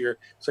 RBIs last year.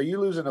 So you're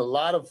losing a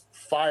lot of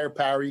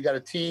firepower. You got a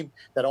team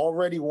that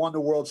already won the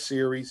World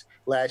Series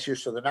last year,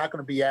 so they're not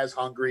going to be as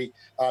hungry.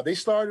 They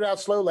started out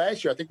slow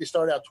last year. I think they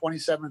started out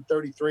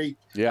 27-33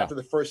 after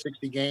the first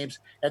 60 games.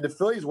 And the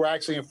Phillies were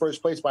actually in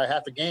first place by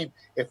half a game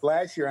if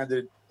last year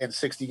ended in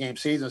 60-game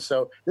season.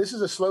 So this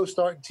is a slow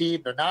starting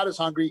team. They're not as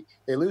hungry.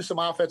 They lose some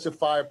offensive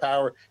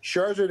firepower.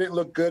 Scherzer didn't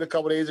look good a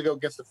couple days ago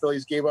against the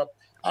Phillies. Gave up,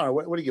 I don't know,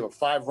 what did he give up?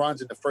 5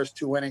 runs in the first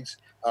 2 innings.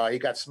 He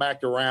got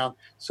smacked around.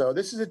 So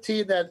this is a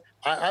team that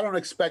I don't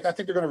expect. I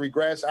think they're going to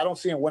regress. I don't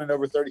see them winning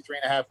over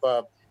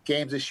 33.5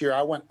 games this year.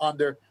 I went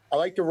under I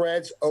like the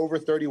Reds over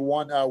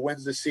 31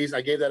 wins this season.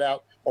 I gave that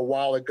out a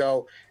while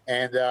ago.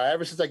 And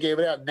ever since I gave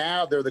it out,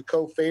 now they're the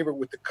co-favorite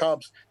with the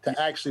Cubs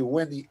to actually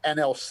win the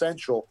NL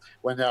Central.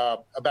 When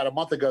about a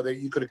month ago,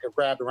 you could have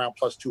grabbed around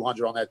plus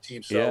 200 on that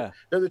team. So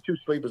they're the two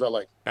sleepers I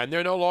like. And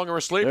they're no longer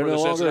a sleeper.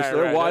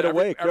 They're wide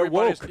awake. They're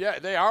woke. Yeah,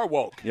 they are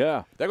woke.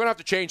 Yeah. They're going to have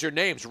to change their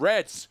names.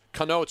 Reds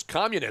connotes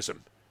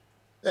communism.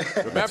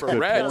 Remember,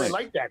 Reds. They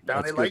like that,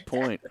 don't That's they? a Like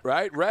good point.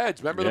 Right?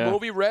 Reds. Remember the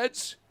movie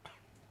Reds?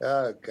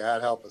 Oh,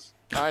 God help us.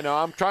 I know.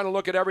 I'm trying to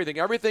look at everything.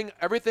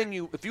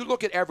 If you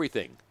look at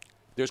everything,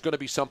 there's going to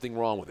be something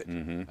wrong with it.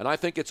 Mm-hmm. And I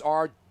think it's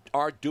our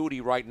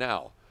duty right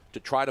now to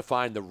try to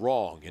find the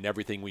wrong in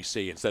everything we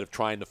see instead of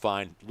trying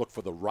to look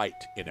for the right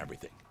in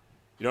everything.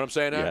 You know what I'm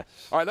saying? Yes.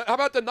 All right, how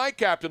about the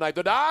nightcap tonight?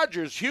 The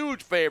Dodgers,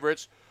 huge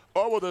favorites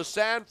over the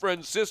San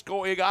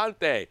Francisco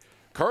Gigante.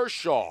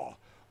 Kershaw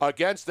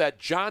against that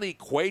Johnny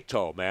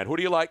Cueto, man. Who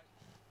do you like?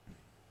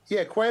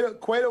 Yeah,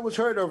 Cueto was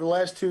hurt over the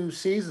last 2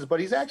 seasons, but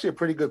he's actually a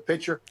pretty good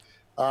pitcher.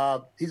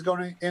 He's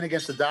going in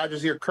against the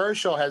Dodgers here.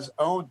 Kershaw has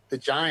owned the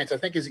Giants. I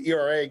think his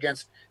ERA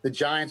against the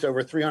Giants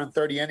over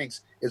 330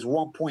 innings is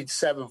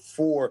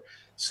 1.74.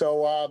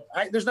 So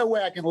there's no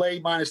way I can lay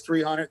minus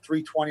 300,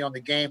 320 on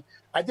the game.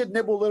 I did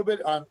nibble a little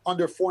bit on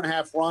under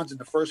 4.5 runs in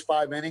the first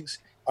 5 innings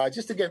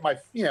just to get my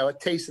a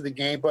taste of the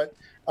game. But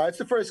it's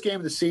the first game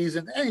of the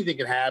season. Anything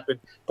can happen.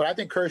 But I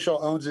think Kershaw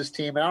owns this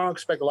team, and I don't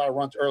expect a lot of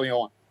runs early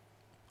on.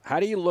 How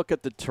do you look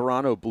at the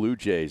Toronto Blue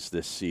Jays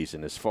this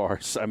season as far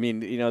as,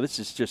 this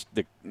is just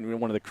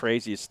one of the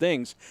craziest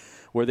things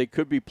where they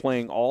could be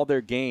playing all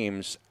their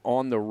games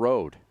on the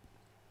road.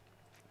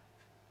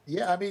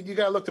 Yeah, you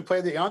got to look to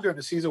play the under in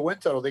the season win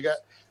total.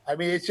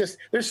 It's just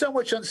there's so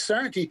much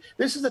uncertainty.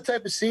 This is the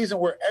type of season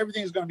where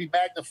everything is going to be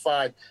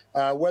magnified,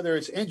 whether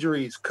it's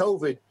injuries,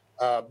 COVID,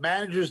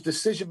 managers'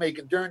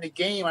 decision-making during the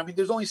game.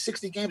 There's only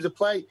 60 games to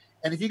play.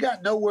 And if you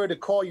got nowhere to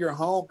call your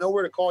home,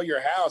 nowhere to call your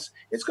house,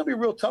 it's going to be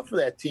real tough for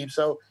that team.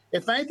 So,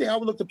 if anything, I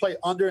would look to play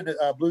under in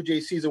the Blue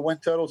Jays season win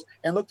totals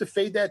and look to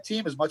fade that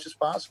team as much as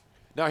possible.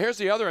 Now, here's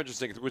the other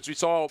interesting thing, which we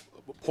saw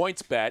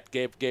PointsBet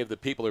gave the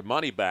people their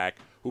money back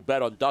who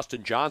bet on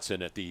Dustin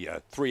Johnson at the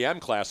 3M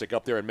Classic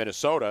up there in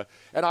Minnesota.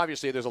 And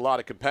obviously, there's a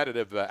lot of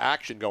competitive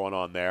action going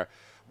on there.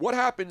 What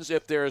happens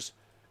if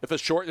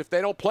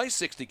they don't play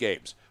 60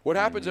 games? What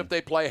happens if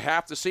they play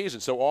half the season?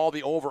 So all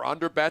the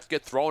over-under bets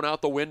get thrown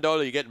out the window?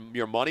 Do you get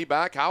your money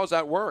back? How does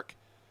that work?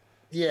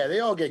 Yeah, they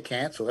all get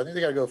canceled. I think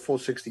they got to go full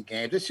 60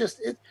 games. It's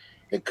just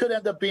it could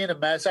end up being a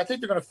mess. I think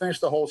they're going to finish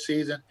the whole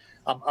season.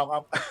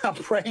 I'm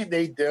praying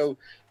they do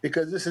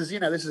because this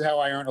is how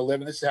I earn a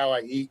living. This is how I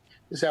eat.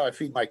 This is how I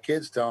feed my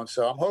kids, Tone.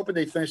 So I'm hoping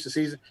they finish the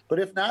season. But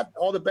if not,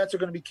 all the bets are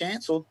going to be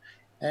canceled,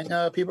 and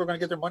people are going to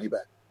get their money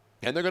back.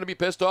 And they're going to be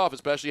pissed off,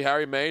 especially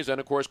Harry Mays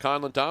and, of course,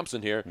 Conlon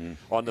Thompson here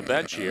on the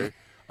bench here.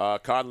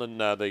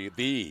 Conlon,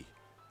 the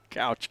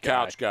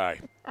couch guy.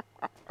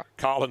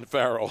 Colin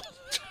Farrell.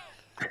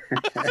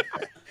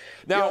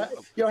 Now,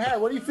 Harry,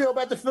 what do you feel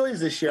about the Phillies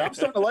this year? I'm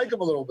starting to like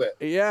them a little bit.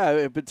 Yeah,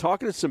 I've been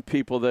talking to some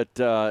people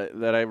that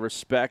I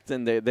respect,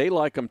 and they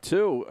like them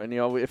too. And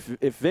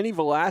if Vinny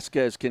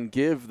Velasquez can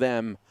give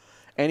them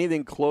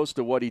anything close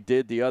to what he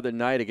did the other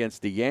night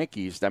against the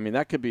Yankees,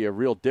 that could be a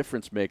real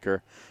difference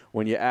maker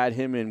when you add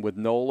him in with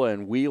Nola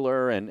and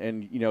Wheeler,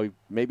 and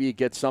maybe you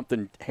get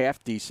something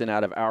half decent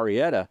out of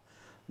Arrieta.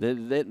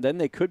 Then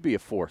they could be a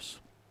force.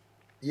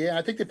 Yeah,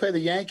 I think they play the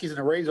Yankees and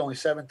the Rays only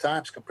 7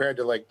 times compared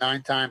to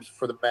 9 times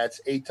for the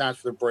Mets, 8 times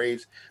for the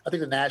Braves. I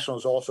think the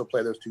Nationals also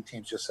play those 2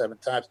 teams just 7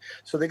 times.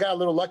 So they got a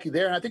little lucky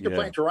there. And I think they're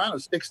playing Toronto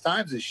 6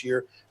 times this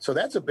year. So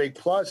that's a big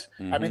plus.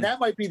 Mm-hmm. That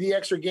might be the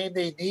extra game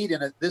they need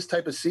in this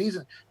type of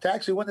season to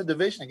actually win the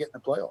division and get in the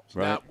playoffs.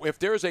 Right. Now, if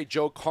there's a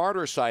Joe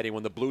Carter sighting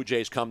when the Blue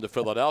Jays come to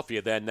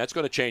Philadelphia, then that's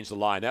going to change the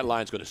line. That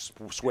line's going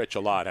to switch a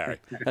lot, Harry.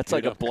 That's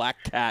like a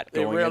black cat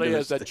going It really into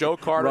is. That Joe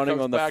Carter running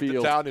comes on the back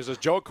field. to town. There's a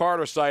Joe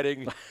Carter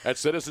sighting at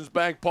Citizens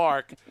Bank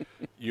Park.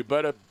 You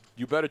better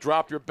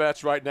drop your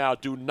bets right now.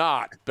 Do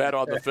not bet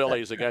on the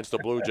Phillies against the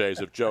Blue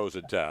Jays if Joe's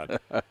in town.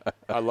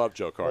 I love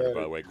Joe Carter,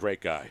 by the way.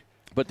 Great guy.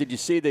 But did you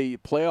see the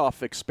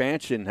playoff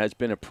expansion has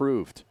been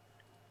approved?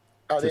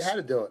 Oh, they had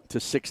to do it. To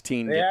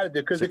 16. They had to do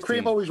it because the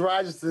cream always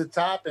rises to the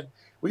top. And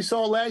we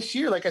saw last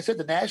year, like I said,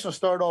 the Nationals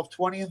started off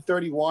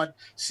 20-31.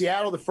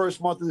 Seattle, the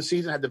first month of the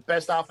season, had the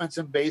best offense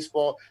in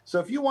baseball. So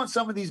if you want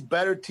some of these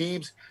better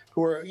teams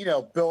who are,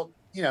 built,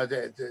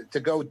 to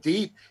go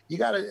deep, you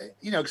got to,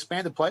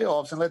 expand the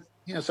playoffs and let,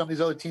 some of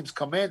these other teams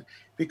come in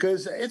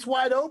because it's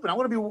wide open. I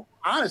want to be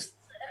honest.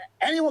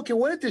 Anyone can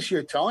win it this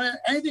year, Tony.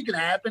 Anything can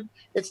happen.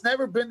 It's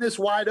never been this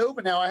wide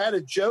open. Now, I had a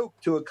joke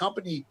to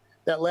accompany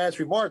that last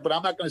remark, but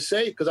I'm not going to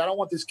say it because I don't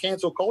want this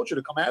cancel culture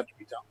to come after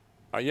me,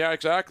 Tony. Yeah,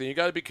 exactly. You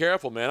got to be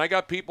careful, man. I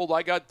got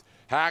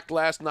hacked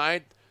last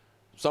night.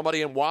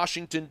 Somebody in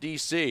Washington,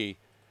 D.C.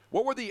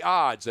 What were the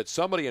odds that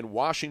somebody in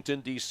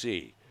Washington,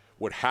 D.C.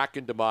 would hack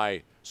into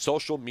my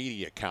social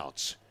media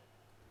accounts?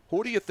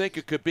 Who do you think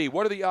it could be?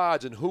 What are the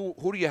odds, and who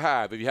do you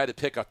have if you had to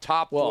pick a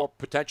top 4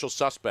 potential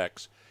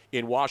suspects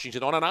in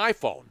Washington on an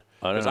iPhone?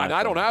 Because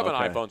I don't have an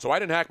iPhone, so I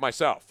didn't hack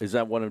myself. Is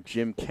that one of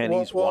Jim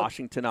Kenney's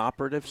Washington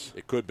operatives?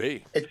 It could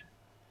be.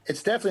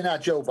 It's definitely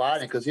not Joe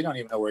Biden because he don't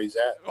even know where he's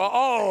at.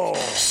 Oh!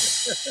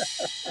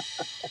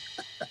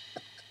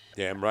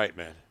 Damn right,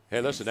 man.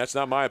 Hey, listen, that's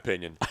not my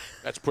opinion.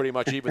 That's pretty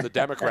much even the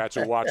Democrats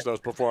who watch those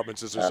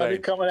performances are They're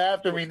saying, coming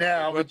after me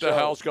now. what the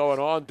hell's going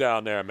on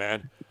down there,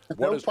 man?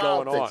 What is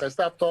going on? I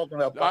stopped talking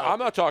about politics. I'm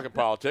not talking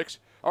politics.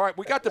 All right,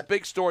 we got the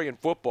big story in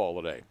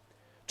football today.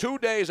 2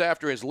 days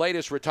after his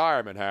latest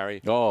retirement,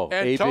 Harry,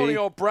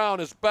 Antonio Brown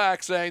is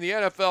back saying the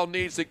NFL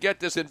needs to get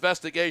this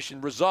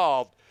investigation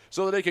resolved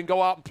so that they can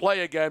go out and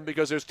play again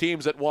because there's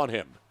teams that want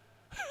him.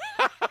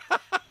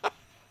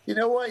 You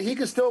know what? He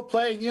can still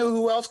play. You know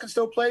who else can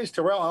still play is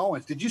Terrell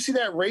Owens. Did you see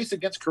that race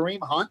against Kareem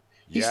Hunt?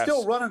 He's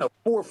still running a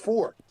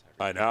 4.4.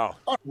 I know.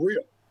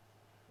 Unreal.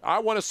 I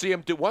want to see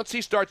him do once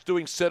he starts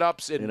doing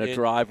sit-ups in a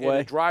driveway,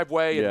 in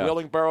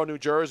Willingboro, New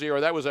Jersey, or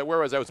where was that?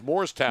 That was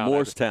Moorestown.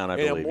 Moorestown, I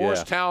believe. In a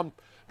Moorestown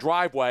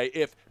driveway.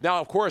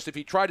 Of course, if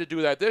he tried to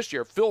do that this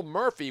year, Phil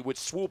Murphy would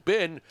swoop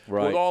in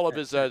with all of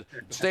his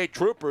state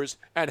troopers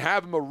and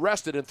have him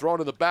arrested and thrown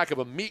in the back of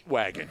a meat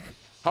wagon.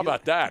 How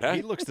about that, huh?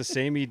 He looks the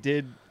same he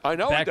did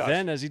back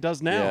then as he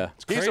does now. Yeah.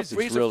 It's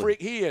crazy. He's a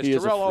freak. He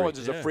is. Terrell Owens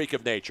is a freak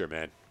of nature,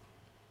 man.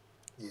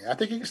 Yeah, I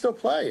think he can still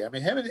play. I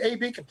mean, him and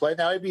AB can play.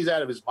 Now, AB's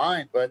out of his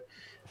mind, but...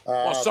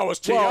 so is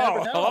T.O.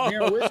 I'm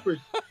hearing whispers.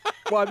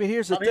 Well, I mean,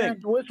 here's the thing. I'm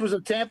hearing whispers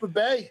of Tampa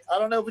Bay. I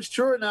don't know if it's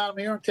true or not. I'm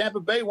hearing Tampa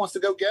Bay wants to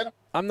go get him.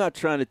 I'm not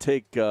trying to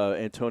take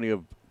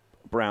Antonio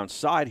Brown's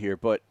side here,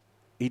 but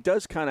he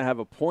does kind of have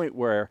a point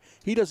where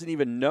he doesn't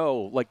even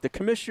know. Like, the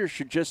commissioner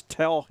should just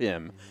tell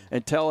him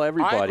and tell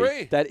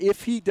everybody that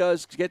if he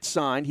does get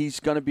signed,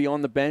 he's going to be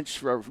on the bench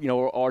for,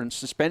 or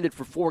suspended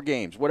for 4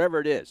 games, whatever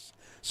it is.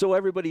 So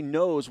everybody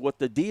knows what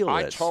the deal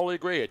is. I totally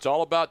agree. It's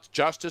all about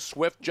justice,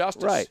 swift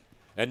justice. Right.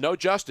 And no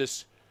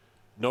justice,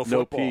 no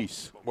football. No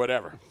peace.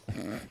 Whatever.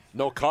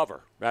 No cover.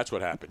 That's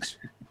what happens.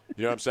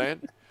 You know what I'm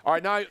saying? All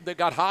right, now they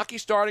got hockey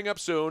starting up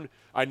soon.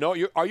 I know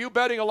you. Are you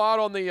betting a lot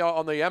on the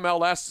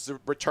MLS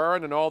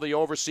return and all the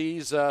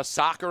overseas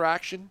soccer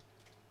action?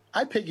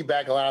 I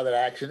piggyback a lot of that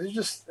action.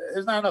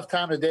 There's not enough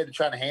time in the day to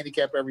try to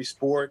handicap every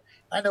sport.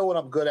 I know what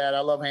I'm good at. I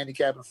love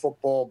handicapping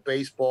football,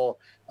 baseball,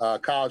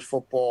 college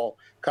football,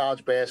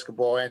 college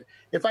basketball. And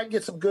if I can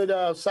get some good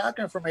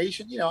soccer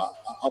information,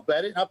 I'll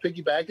bet it and I'll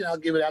piggyback it and I'll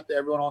give it out to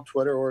everyone on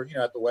Twitter or,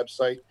 at the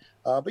website.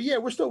 But yeah,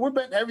 we're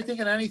betting everything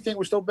and anything.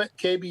 We're still betting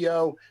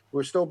KBO.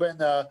 We're still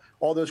betting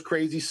all those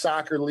crazy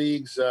soccer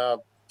leagues.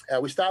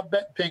 We stopped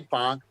betting ping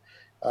pong.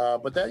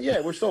 But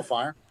we're still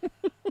fine.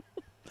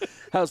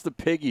 How's the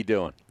piggy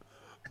doing?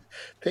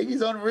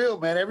 Piggy's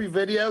unreal, man. Every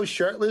video,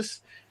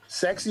 shirtless,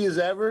 sexy as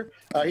ever.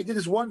 He did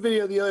this one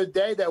video the other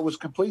day that was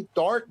complete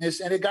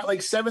darkness, and it got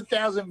like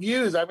 7,000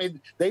 views. I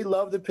mean, they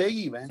love the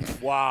piggy, man.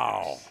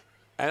 Wow.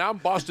 And I'm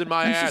busting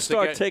my ass. You should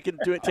start taking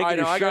your shirt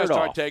off. I got to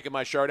start taking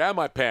my shirt and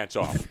my pants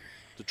off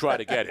to try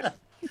to get it.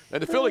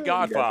 And the Philly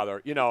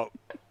Godfather,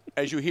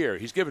 as you hear,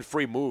 he's giving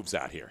free moves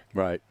out here.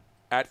 Right.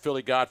 At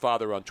Philly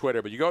Godfather on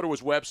Twitter. But you go to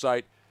his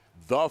website,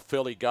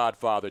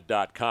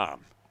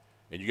 thepphillygodfather.com.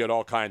 And you get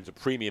all kinds of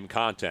premium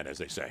content, as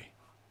they say.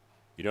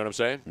 You know what I'm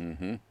saying?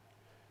 Mm-hmm.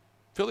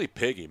 Philly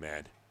Piggy,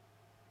 man.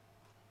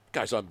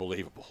 Guy's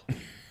unbelievable.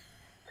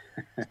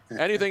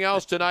 Anything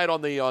else tonight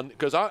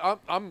because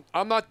I'm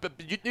not.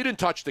 You didn't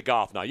touch the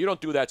golf now. You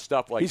don't do that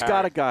stuff like. He's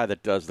got a guy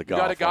that does the golf.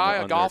 You got a guy,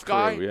 a golf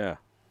guy. Yeah.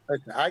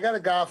 Listen, I got a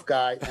golf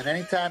guy, and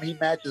anytime he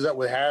matches up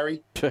with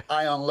Harry,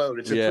 I unload.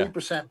 It's a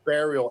 3%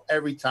 burial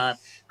every time.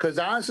 Because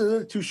honestly, they're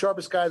the 2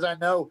 sharpest guys I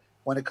know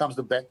when it comes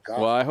to betting golf.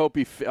 Well, I hope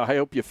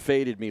you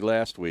faded me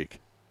last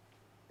week.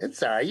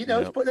 It's all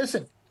right.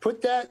 Listen,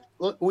 put that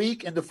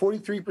week in the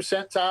 43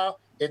 percentile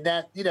in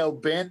that,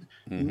 bin.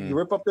 Mm-hmm. You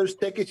rip up those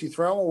tickets, you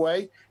throw them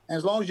away, and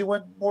as long as you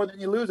win more than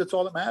you lose, that's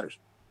all that matters.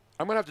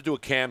 I'm going to have to do a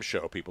cam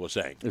show, people are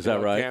saying. Is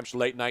that right?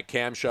 Late-night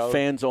cam show.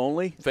 Fans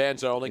only?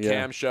 Fans only,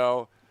 cam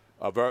show.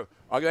 I'm going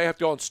to have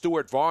to go on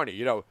Stuart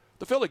Varney.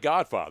 The Philly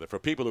Godfather, for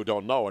people who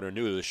don't know and are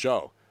new to the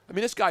show. I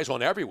mean, this guy's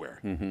on everywhere.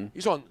 Mm-hmm.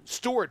 He's on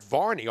Stuart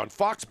Varney on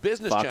Fox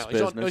Business Channel.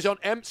 He's on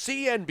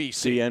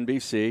CNBC.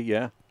 CNBC,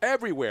 yeah.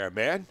 Everywhere,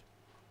 man.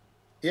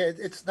 Yeah,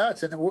 it's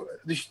nuts. And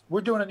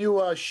we're doing a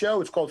new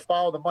show. It's called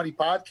Follow the Money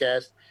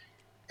Podcast.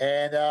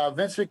 And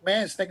Vince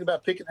McMahon's thinking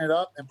about picking it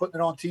up and putting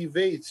it on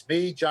TV. It's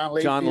me, John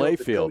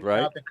Layfield,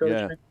 right?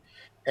 Yeah.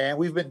 And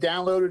we've been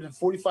downloaded in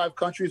 45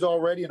 countries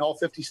already in all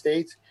 50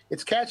 states.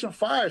 It's catching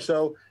fire.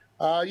 So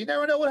you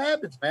never know what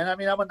happens, man. I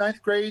mean, I'm a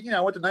 9th grade. I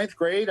went to 9th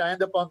grade. I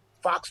end up on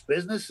Fox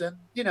Business. And,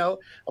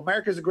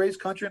 America's the greatest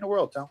country in the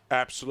world, Tom.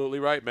 Absolutely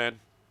right, man.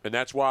 And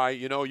that's why,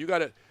 you got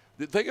to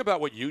think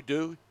about what you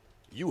do.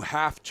 You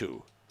have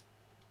to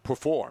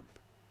perform.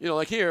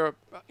 Like here,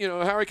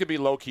 Harry could be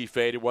low-key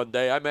faded one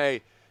day.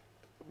 I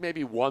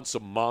maybe once a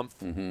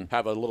month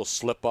have a little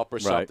slip-up or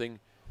something.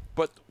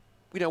 But,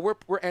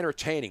 we're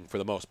entertaining for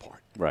the most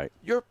part. Right.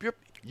 You're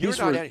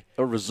not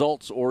a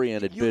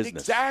results-oriented business.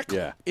 Exactly.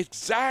 Yeah.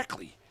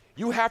 Exactly.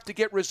 You have to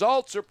get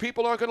results or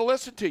people aren't going to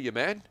listen to you,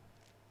 man.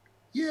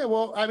 Yeah,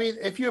 well, I mean,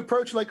 if you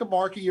approach like a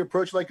market, you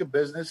approach like a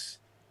business,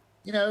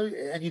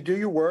 and you do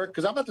your work,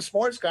 because I'm not the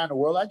smartest guy in the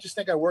world. I just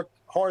think I work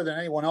harder than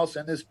anyone else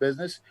in this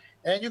business,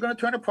 and you're going to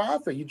turn a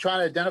profit. You're trying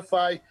to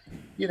identify,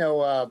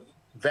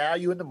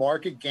 value in the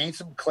market, gain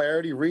some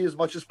clarity, read as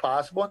much as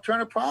possible, and turn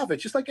a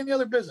profit, just like any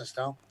other business,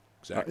 Tom.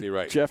 Exactly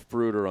right. Jeff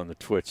Bruder on the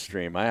Twitch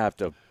stream, I have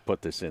to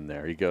put this in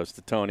there. He goes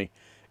to Tony,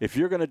 if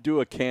you're going to do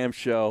a cam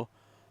show,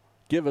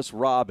 give us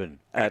Robin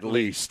at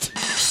least.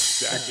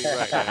 Exactly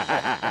right.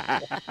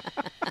 Man.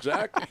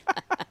 Exactly.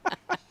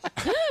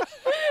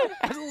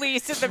 At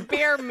least at the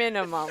bare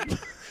minimum.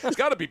 It's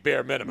got to be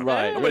bare minimum.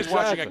 Right. Nobody's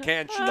Exactly.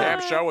 watching a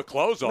cam show with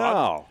clothes on.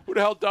 No. Who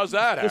the hell does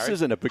that, Harry? This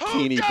isn't a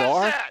bikini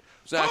bar.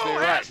 Exactly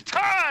right.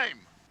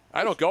 Time!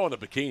 I don't go in the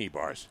bikini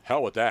bars.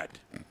 Hell with that.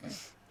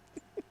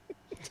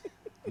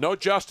 No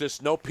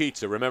justice, no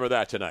pizza. Remember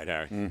that tonight,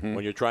 Harry,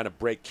 when you're trying to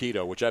break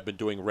keto, which I've been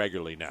doing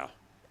regularly now.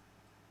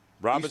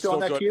 Robin's You still on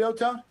that good. keto,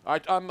 Tom?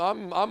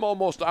 I'm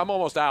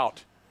almost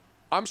out.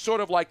 I'm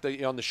sort of like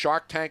on the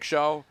Shark Tank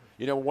show.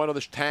 One of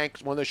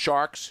the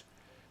sharks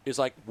is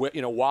like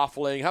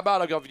waffling. How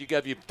about I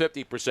give you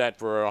 50%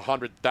 for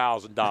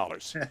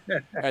 $100,000?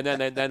 And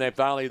then they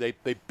finally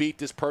they beat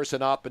this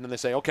person up, and then they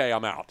say, okay,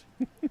 I'm out.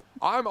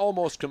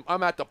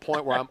 I'm at the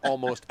point where I'm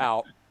almost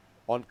out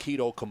on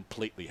keto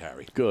completely,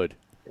 Harry. Good.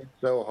 It's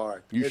so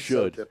hard. You it's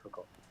should. so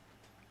difficult.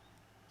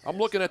 I'm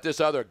looking at this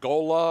other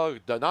Gola,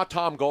 not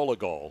Tom Gola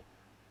goal.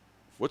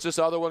 What's this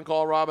other one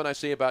called, Robin? I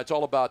see about. It's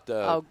all about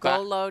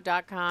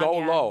GoLow.com. Go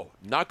low,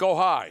 not go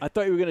high. I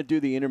thought you were going to do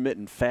the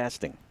intermittent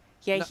fasting.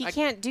 Yeah, he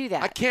can't do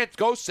that. I can't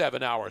go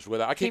 7 hours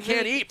without. I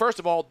can't eat. First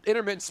of all,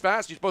 intermittent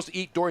fast. You're supposed to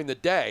eat during the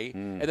day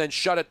and then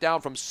shut it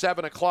down from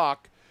 7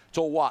 o'clock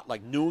till what,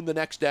 like noon the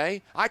next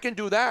day. I can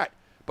do that,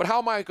 but how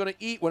am I going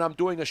to eat when I'm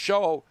doing a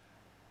show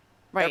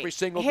every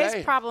single day?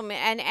 His problem,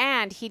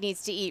 and he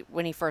needs to eat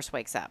when he first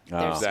wakes up.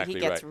 Exactly he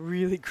gets right.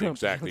 really grumpy.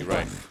 Exactly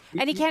right.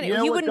 And he can't.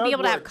 He wouldn't be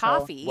able to have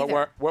coffee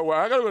either. Where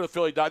I got to go to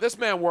Philly diet. This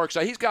man works.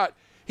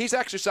 He's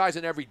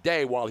exercising every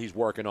day while he's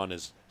working on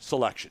his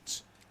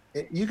selections.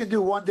 You can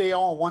do 1 day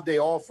on, 1 day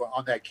off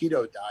on that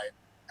keto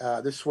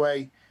diet. This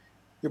way,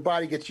 your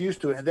body gets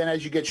used to it. And then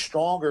as you get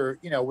stronger,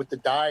 with the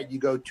diet, you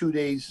go 2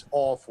 days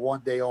off, 1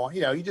 day on.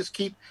 You just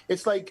keep.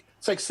 It's like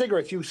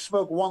cigarettes. You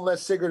smoke one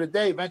less cigarette a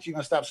day, eventually you're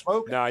gonna stop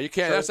smoking. No, you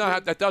can't.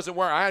 That doesn't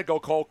work. I had to go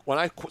cold when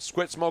I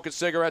quit smoking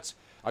cigarettes.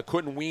 I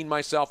couldn't wean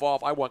myself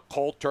off. I went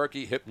cold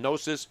turkey,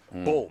 hypnosis,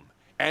 boom,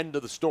 end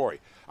of the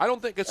story. I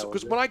don't think it's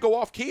because when I go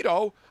off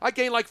keto, I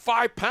gain like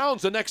 5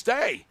 pounds the next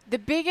day. The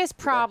biggest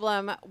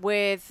problem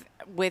with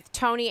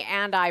Tony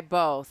and I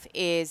both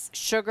is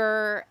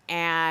sugar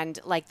and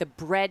like the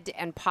bread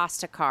and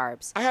pasta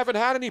carbs. I haven't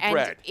had any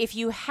bread. If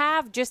you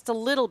have just a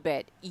little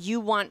bit, you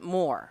want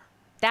more.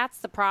 That's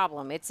the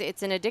problem. It's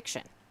an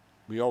addiction.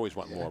 We always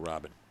want more,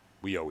 Robin.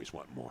 We always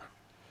want more.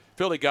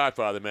 Philly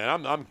Godfather,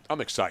 man,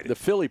 I'm excited. The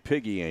Philly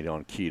Piggy ain't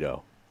on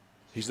keto.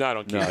 He's not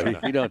on keto. No,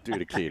 he don't do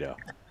the keto.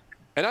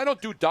 And I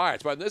don't do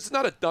diets, but this is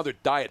not another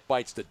diet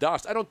bites the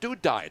dust. I don't do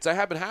diets. I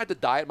haven't had to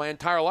diet my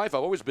entire life.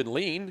 I've always been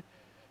lean,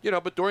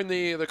 but during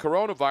the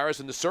coronavirus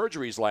and the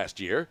surgeries last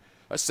year,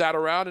 I sat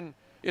around and,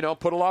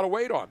 put a lot of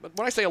weight on. But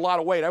when I say a lot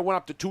of weight, I went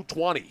up to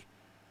 220,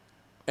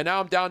 and now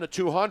I'm down to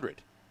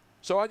 200.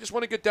 So I just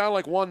want to get down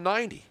like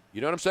 190.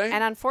 You know what I'm saying?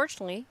 And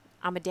unfortunately,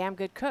 I'm a damn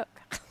good cook.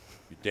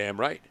 You're damn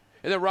right.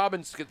 And then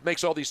Robin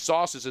makes all these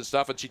sauces and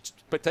stuff, and she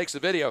takes the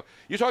video.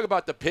 You talk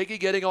about the piggy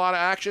getting a lot of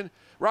action.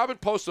 Robin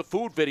posts a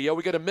food video.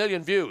 We get 1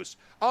 million views.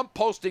 I'm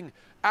posting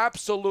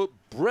absolute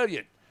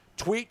brilliant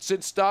tweets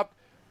and stuff.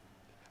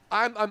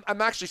 I'm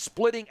actually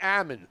splitting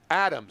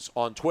atoms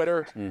on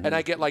Twitter, and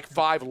I get like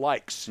 5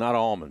 likes. Not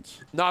almonds.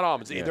 Not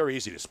almonds. Yeah. They're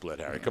easy to split,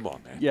 Harry. Come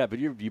on, man. Yeah, but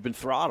you've been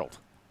throttled.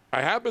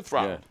 I have been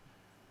throttled. Yeah.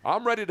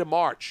 I'm ready to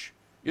march.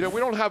 We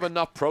don't have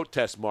enough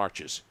protest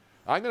marches.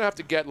 I'm going to have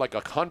to get like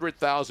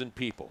 100,000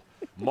 people,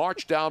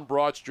 march down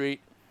Broad Street,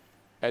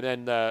 and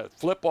then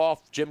flip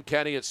off Jim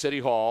Kenney at City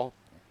Hall,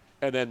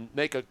 and then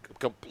make a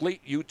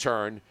complete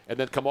U-turn, and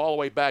then come all the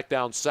way back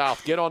down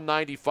south, get on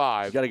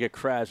 95. You got to get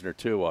Krasner,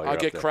 too, while you're I'll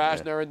up get there.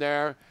 Krasner in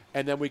there,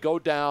 and then we go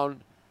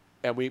down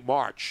and we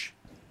march.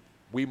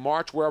 We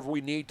march wherever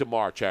we need to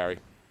march, Harry.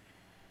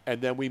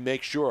 And then we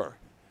make sure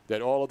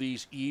that all of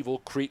these evil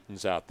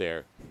cretins out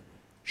there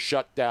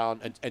shut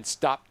down and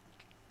stop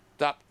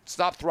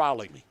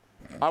throttling me.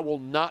 I will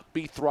not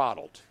be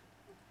throttled.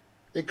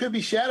 They could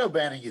be shadow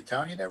banning you,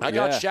 Tony. You never I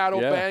know. got shadow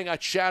banning. I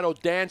got shadow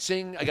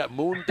dancing. I got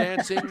moon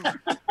dancing.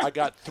 I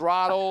got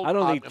throttled. I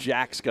don't think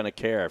Jack's going to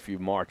care if you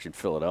march in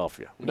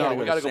Philadelphia. No,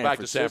 we got to go back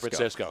to San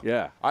Francisco.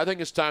 Yeah. I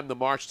think it's time to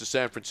march to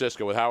San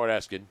Francisco with Howard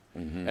Eskin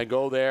and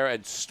go there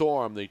and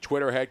storm the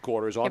Twitter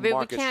headquarters on but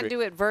Market we can't Street.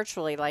 do it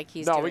virtually like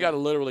he's doing. No, we got to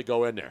literally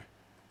go in there.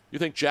 You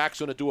think Jack's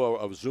going to do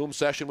a Zoom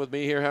session with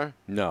me here, Harry?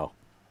 No.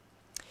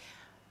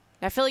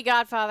 Now, Philly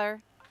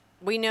Godfather,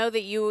 we know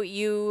that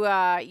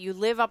you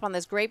live up on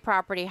this great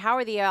property. How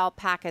are the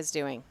alpacas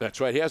doing?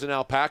 That's right. He has an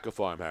alpaca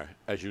farm, Harry,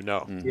 as you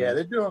know. Yeah,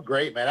 they're doing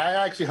great, man.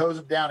 I actually hose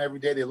them down every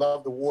day. They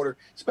love the water,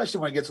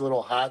 especially when it gets a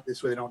little hot.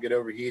 This way they don't get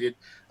overheated.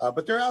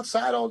 But they're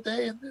outside all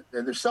day, and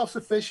they're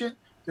self-sufficient.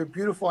 They're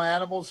beautiful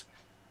animals.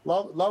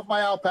 Love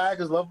my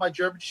alpacas, love my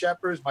German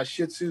Shepherds, my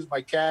Shih Tzus,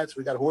 my cats.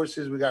 We got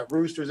horses, we got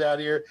roosters out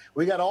here.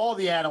 We got all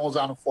the animals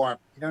on the farm.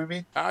 You know what I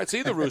mean? I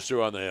see the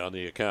rooster on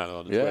the account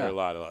on the Twitter a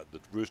lot.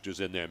 The rooster's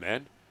in there,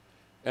 man.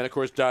 And of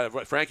course,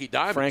 Frankie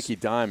Diamonds. Frankie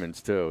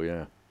Diamonds too,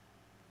 yeah.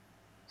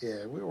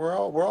 Yeah, we're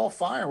all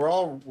fine. We're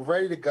all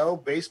ready to go.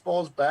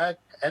 Baseball's back.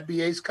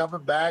 NBA's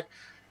coming back.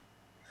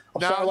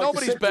 Now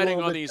nobody's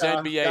betting on these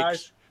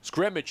NBA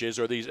scrimmages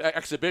or these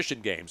exhibition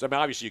games. I mean,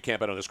 obviously you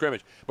can't bet on the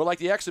scrimmage, but like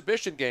the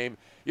exhibition game,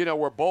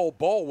 where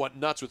Bull went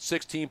nuts with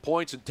 16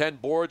 points and 10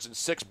 boards and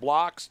 6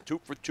 blocks, 2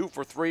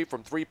 for 3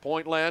 from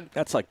 3-point land.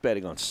 That's like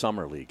betting on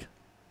Summer League.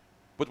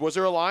 But was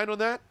there a line on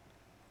that?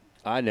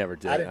 I never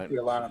did. I didn't see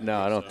a line on that.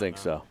 No, I don't think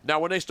so. Now,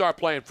 when they start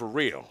playing for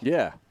real.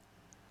 Yeah.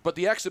 But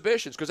the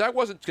exhibitions, because that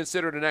wasn't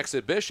considered an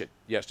exhibition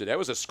yesterday. That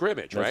was a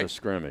scrimmage, right? It was a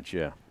scrimmage,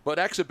 yeah. But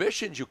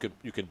exhibitions you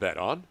can bet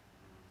on.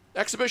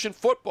 Exhibition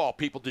football,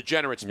 people,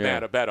 degenerates,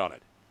 bet on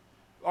it.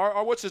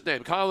 Or what's his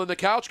name? Colin the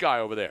Couch Guy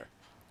over there.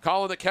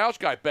 Colin the Couch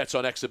Guy bets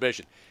on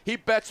exhibition. He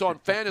bets on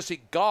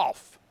fantasy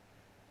golf.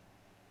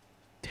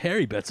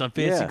 Harry bets on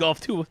fantasy golf,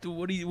 too.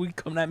 What are you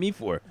coming at me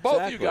for?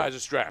 Both of you guys are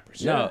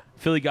strappers. No,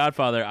 Philly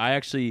Godfather, I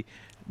actually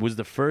was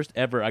the first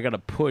ever. I got a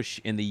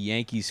push in the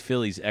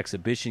Yankees-Phillies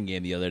exhibition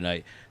game the other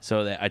night.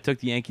 So that I took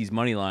the Yankees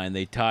money line.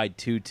 They tied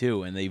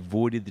 2-2, and they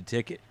voided the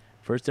ticket.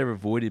 First ever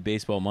voided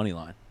baseball money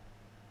line.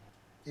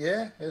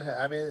 Yeah,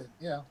 I mean,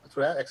 that's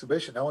what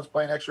exhibition. No one's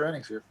playing extra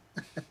innings here.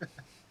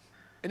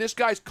 And this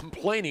guy's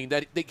complaining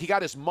that he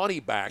got his money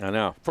back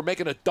for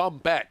making a dumb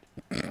bet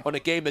on a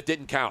game that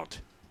didn't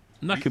count.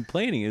 I'm not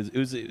complaining. It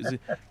was a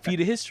feat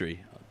of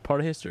history,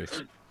 part of history.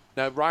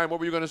 Now, Ryan, what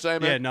were you going to say,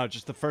 man? Yeah, no,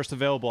 just the first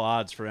available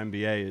odds for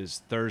NBA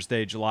is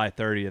Thursday, July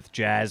 30th,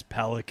 Jazz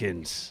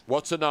Pelicans.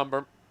 What's the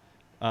number?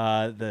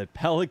 The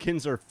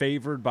Pelicans are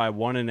favored by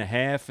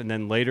 1.5, and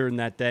then later in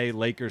that day,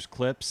 Lakers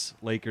Clips.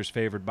 Lakers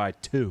favored by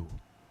 2.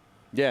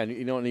 Yeah, and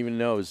you don't even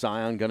know, is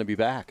Zion going to be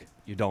back?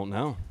 You don't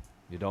know.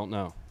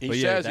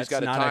 He says he's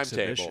got a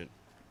timetable.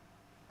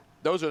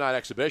 Those are not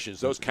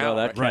exhibitions. Those count.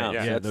 No, that counts.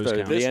 Right. Yeah,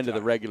 that's the end of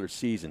the regular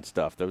season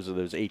stuff. Those are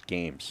those 8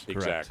 games.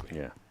 Exactly.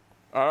 Yeah.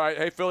 All right.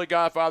 Hey, Philly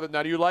Godfather,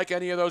 now do you like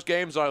any of those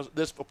games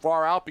this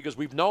far out? Because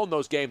we've known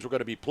those games were going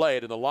to be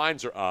played and the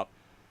lines are up.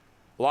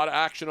 A lot of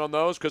action on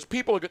those because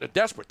people are getting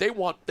desperate. They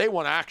want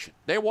action.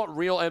 They want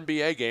real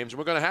NBA games, and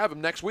we're going to have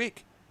them next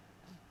week.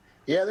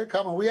 Yeah, they're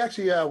coming. We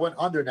actually went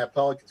under in that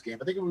Pelicans game.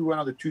 I think we went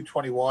under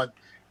 221.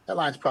 That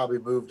line's probably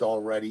moved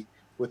already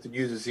with the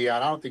news of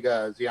Zion. I don't think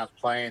Zion's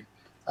playing.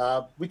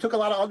 We took a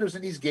lot of unders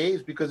in these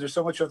games because there's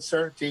so much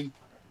uncertainty.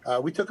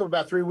 We took them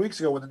about 3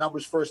 weeks ago when the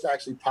numbers first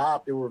actually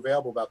popped. They were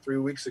available about 3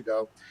 weeks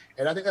ago.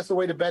 And I think that's the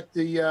way to bet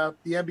the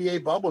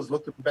NBA bubbles.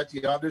 Look to bet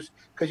the unders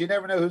because you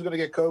never know who's going to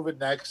get COVID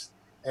next.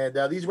 And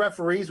these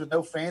referees with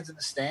no fans in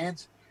the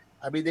stands,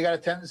 I mean, they got a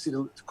tendency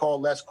to call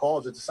less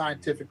calls. It's a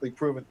scientifically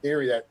proven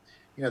theory that,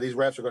 these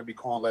refs are going to be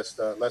calling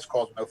less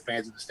calls with no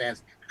fans in the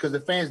stands because the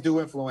fans do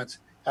influence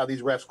how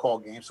these refs call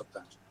games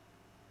sometimes.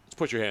 Let's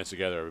put your hands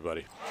together,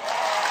 everybody.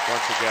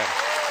 Once again.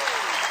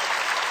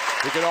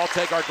 We can all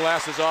take our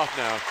glasses off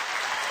now.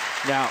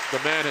 Now, the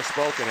man has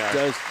spoken,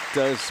 Harry.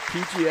 Does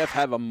PGF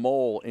have a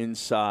mole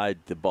inside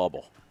the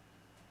bubble?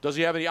 Does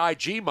he have any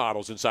IG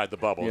models inside the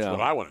bubble? That's what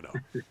I want to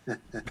know.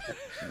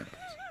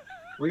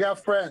 We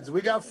got friends.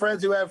 We got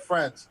friends who have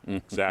friends.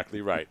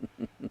 Exactly right.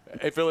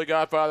 Hey, Philly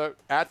Godfather,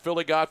 at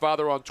Philly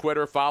Godfather on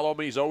Twitter. Follow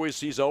me. He's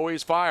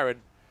always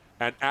firing.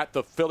 And at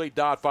the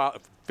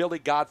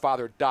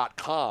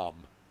PhillyGodfather.com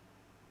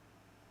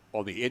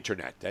on the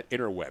internet, that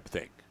interweb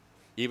thing.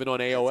 Even on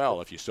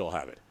AOL if you still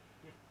have it.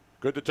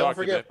 Good to talk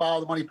to you. Don't forget,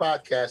 Follow the Money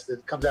podcast.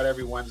 It comes out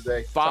every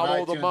Wednesday.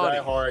 Follow the Money.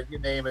 iHeart, you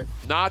name it.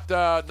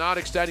 Not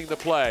extending the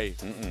play.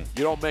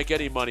 You don't make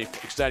any money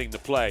extending the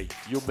play.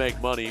 You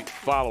make money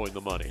following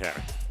the money,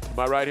 Harry. Am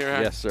I right here,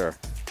 Harry? Yes, sir.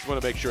 Just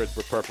want to make sure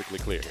we're perfectly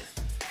clear here.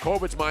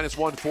 COVID's minus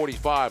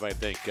 145, I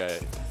think,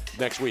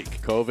 next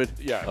week. COVID?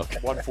 Yeah, okay.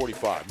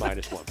 145,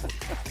 minus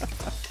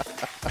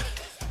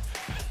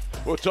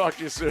 145. We'll talk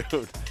to you soon.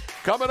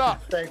 Coming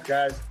up. Thanks,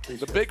 guys.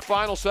 The big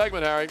final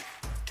segment, Harry.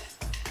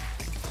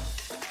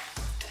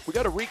 We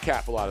got to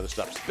recap a lot of the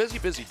stuff. It's a busy,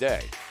 busy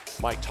day.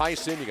 Mike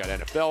Tyson, you got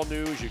NFL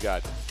news, you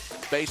got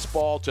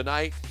baseball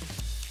tonight,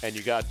 and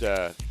you got.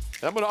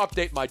 I'm going to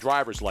update my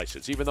driver's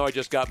license, even though I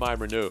just got mine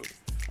renewed.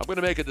 I'm going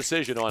to make a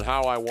decision on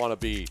how I want to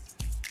be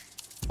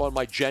on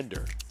my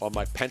gender on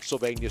my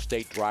Pennsylvania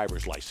State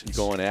driver's license.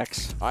 You going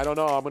X? I don't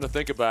know. I'm going to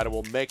think about it.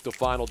 We'll make the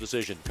final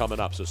decision coming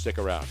up, so stick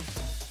around.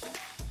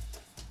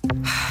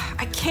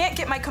 I can't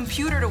get my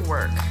computer to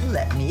work.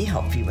 Let me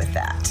help you with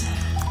that.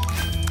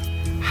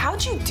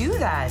 How'd you do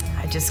that?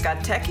 I just got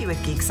techie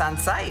with Geeks on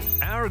Site.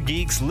 Our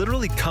geeks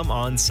literally come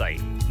on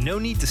site. No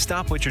need to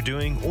stop what you're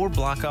doing or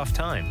block off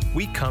time.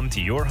 We come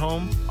to your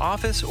home,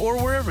 office, or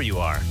wherever you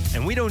are.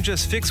 And we don't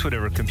just fix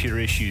whatever computer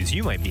issues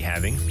you might be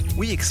having.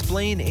 We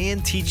explain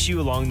and teach you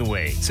along the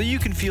way so you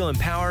can feel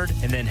empowered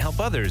and then help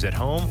others at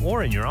home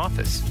or in your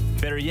office.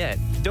 Better yet,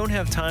 don't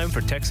have time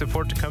for tech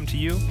support to come to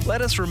you?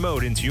 Let us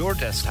remote into your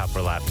desktop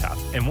or laptop,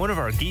 and one of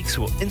our geeks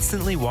will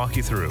instantly walk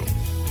you through.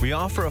 We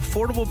offer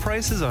affordable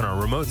prices on our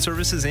remote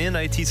services and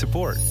IT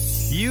support.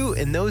 You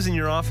and those in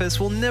your office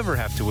will never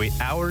have to wait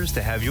hours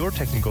to have your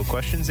technical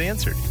questions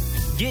answered.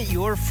 Get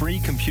your free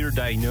computer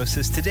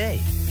diagnosis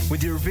today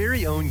with your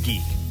very own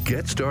geek.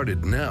 Get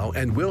started now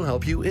and we'll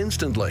help you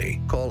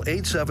instantly. Call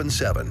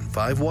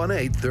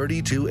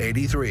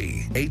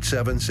 877-518-3283.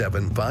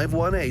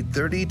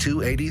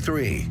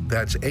 877-518-3283.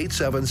 That's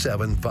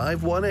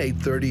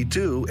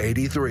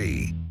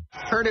 877-518-3283.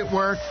 Hurt at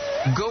work?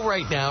 Go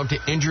right now to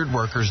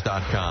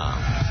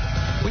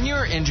injuredworkers.com. When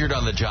you're injured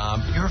on the job,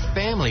 your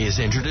family is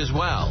injured as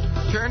well.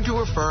 Turn to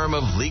a firm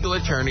of legal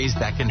attorneys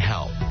that can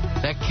help,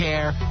 that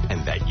care,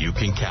 and that you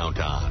can count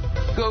on.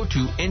 Go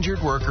to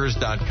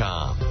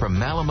injuredworkers.com from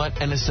Malamut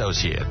and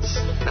Associates.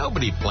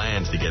 Nobody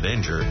plans to get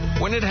injured.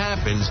 When it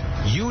happens,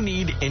 you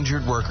need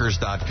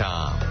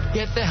injuredworkers.com.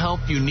 Get the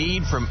help you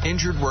need from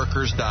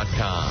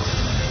injuredworkers.com.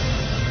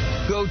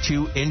 Go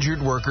to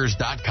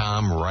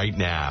injuredworkers.com right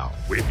now.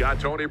 We've got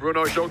Tony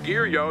Bruno Show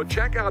gear, yo.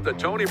 Check out the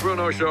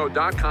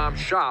TonyBrunoShow.com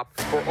shop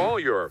for all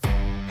your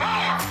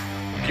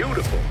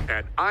beautiful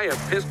and I am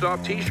pissed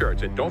off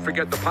t-shirts. And don't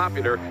forget the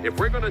popular, if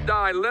we're going to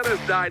die, let us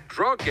die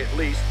drunk at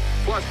least,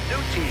 plus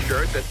new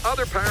t-shirts and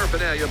other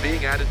paraphernalia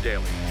being added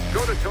daily.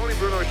 Go to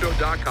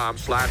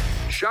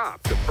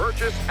TonyBrunoShow.com/shop to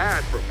purchase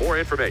and for more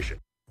information.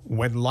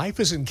 When life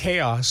is in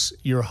chaos,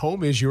 your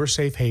home is your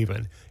safe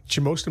haven. It's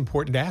your most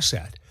important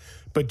asset.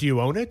 But do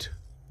you own it?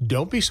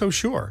 Don't be so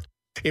sure.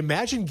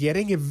 Imagine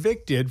getting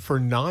evicted for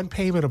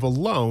non-payment of a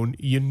loan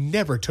you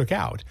never took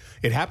out.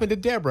 It happened to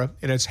Deborah,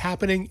 and it's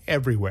happening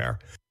everywhere.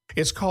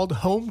 It's called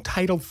home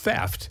title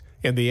theft,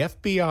 and the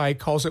FBI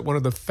calls it one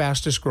of the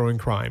fastest-growing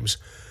crimes.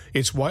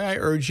 It's why I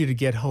urge you to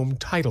get Home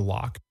Title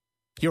Lock.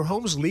 Your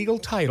home's legal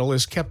title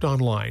is kept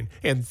online,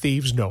 and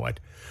thieves know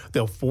it.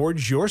 They'll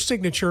forge your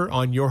signature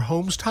on your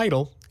home's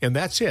title, and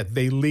that's it.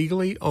 They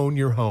legally own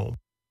your home.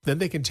 Then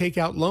they can take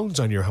out loans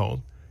on your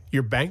home.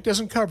 Your bank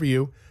doesn't cover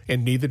you,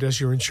 and neither does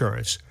your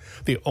insurance.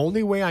 The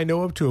only way I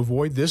know of to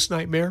avoid this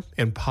nightmare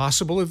and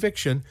possible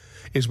eviction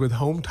is with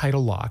Home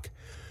Title Lock.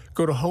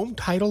 Go to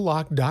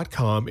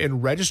HomeTitleLock.com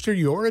and register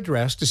your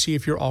address to see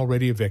if you're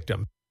already a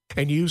victim.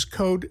 And use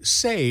code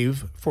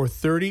SAVE for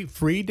 30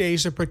 free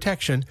days of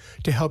protection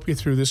to help you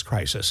through this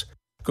crisis.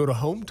 Go to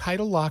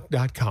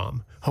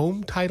HomeTitleLock.com.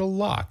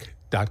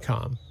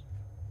 HomeTitleLock.com.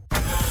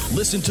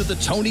 Listen to The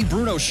Tony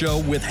Bruno Show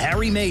with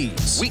Harry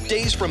Mays.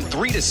 Weekdays from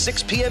 3 to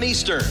 6 p.m.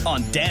 Eastern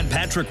on Dan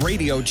Patrick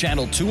Radio,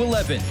 Channel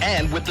 211.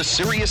 And with the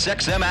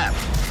SiriusXM app.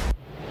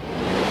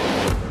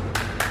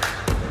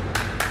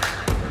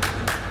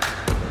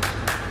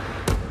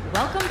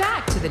 Welcome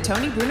back to the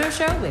Tony Bruno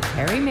Show with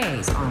Harry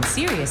Mays on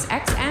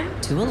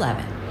SiriusXM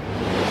 211.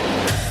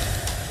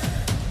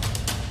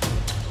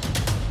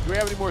 Do we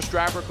have any more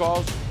Strapper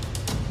calls?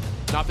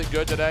 Nothing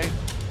good today?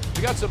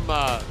 We got some,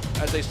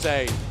 as they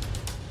say,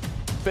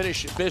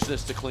 finish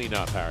business to clean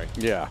up, Harry.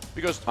 Yeah.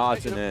 Because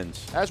odds and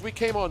ends. As we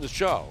came on the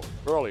show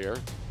earlier,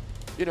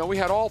 we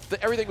had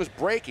everything was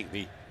breaking.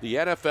 The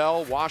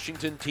NFL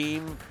Washington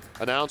team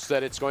announced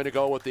that it's going to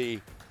go with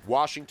the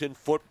Washington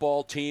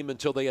football team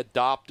until they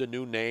adopt a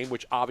new name,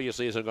 which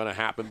obviously isn't going to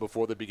happen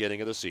before the beginning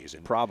of the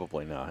season.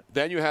 Probably not.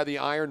 Then you had the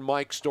Iron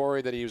Mike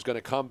story that he was going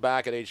to come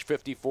back at age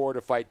 54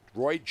 to fight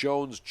Roy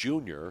Jones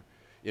Jr.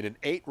 in an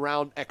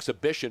 8-round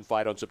exhibition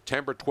fight on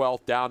September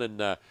 12th down in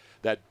that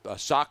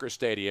soccer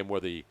stadium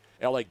where the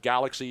LA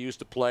Galaxy used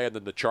to play, and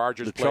then the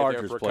Chargers played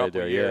there for a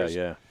couple of years.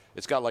 Yeah.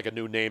 It's got like a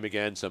new name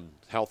again, some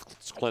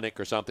health clinic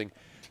or something.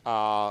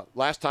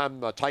 Last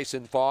time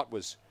Tyson fought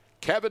was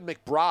Kevin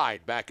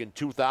McBride back in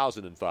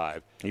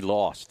 2005. He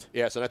lost.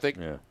 Yes, and I think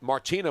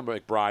Martina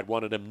McBride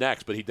wanted him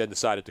next, but he then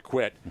decided to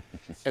quit.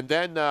 And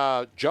then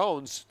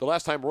Jones, the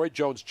last time Roy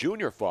Jones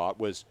Jr. fought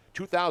was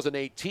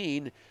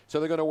 2018, so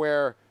they're going to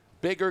wear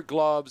bigger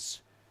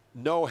gloves,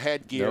 no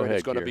headgear, and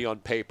it's going to be on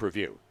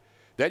pay-per-view.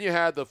 Then you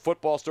had the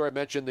football story. I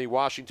mentioned the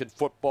Washington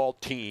football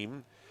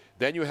team.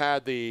 Then you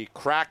had the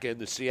Kraken,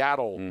 the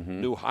Seattle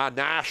new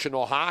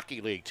National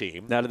Hockey League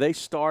team. Now, do they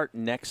start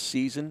next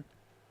season?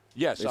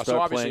 Yes. So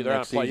obviously they're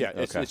not playing. Yeah,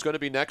 it's going to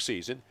be next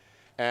season.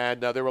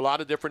 And there were a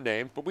lot of different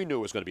names, but we knew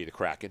it was going to be the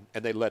Kraken,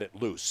 and they let it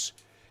loose.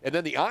 And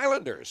then the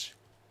Islanders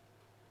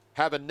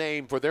have a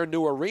name for their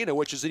new arena,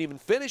 which isn't even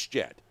finished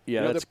yet.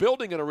 Yeah, they're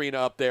building an arena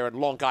up there in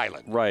Long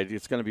Island. Right.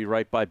 It's going to be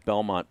right by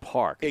Belmont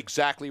Park.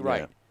 Exactly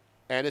right. Yeah.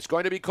 And it's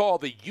going to be called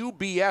the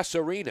UBS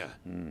Arena.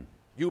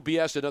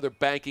 UBS, another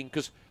banking,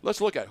 because let's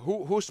look at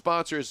who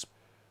sponsors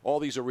all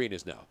these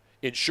arenas now.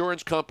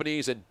 Insurance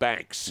companies and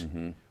banks,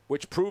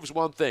 which proves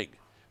one thing.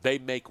 They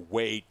make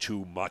way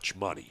too much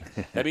money.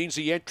 That means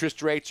the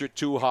interest rates are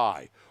too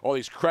high. All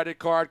these credit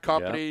card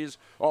companies,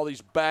 all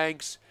these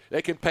banks,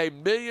 they can pay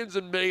millions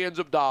and millions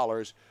of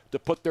dollars to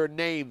put their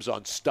names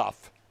on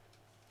stuff.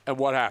 And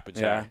what happens?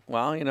 Yeah. Harry?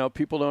 Well,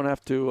 people don't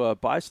have to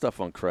buy stuff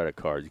on credit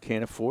cards. You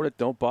can't afford it,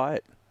 don't buy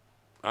it.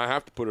 I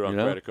have to put it on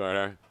credit card,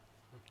 Harry,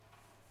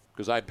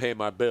 because I pay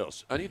my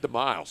bills. I need the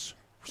miles.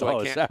 So I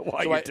can't, is that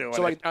why you're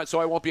doing it?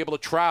 So I won't be able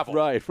to travel.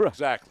 Right.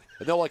 Exactly.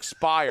 And they'll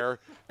expire,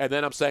 and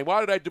then I'm saying,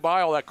 why did I buy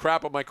all that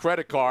crap on my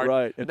credit card?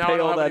 Right, and now pay I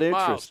don't all have that any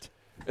interest.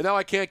 Miles. And now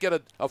I can't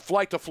get a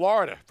flight to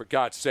Florida, for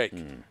God's sake.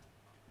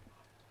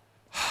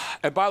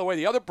 And by the way,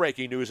 the other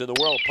breaking news in the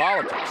world of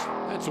politics,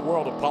 it's the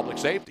world of public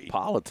safety.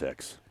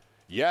 Politics?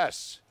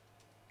 Yes.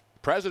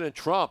 President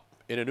Trump,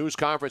 in a news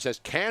conference, has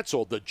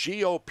canceled the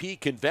GOP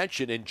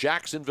convention in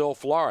Jacksonville,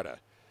 Florida.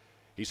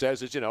 He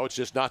says, it's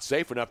just not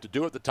safe enough to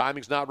do it. The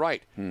timing's not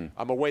right.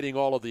 I'm awaiting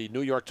all of the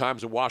New York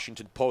Times and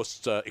Washington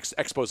Post's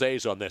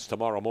exposés on this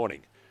tomorrow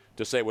morning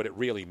to say what it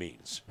really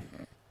means.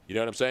 You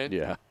know what I'm saying?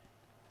 Yeah.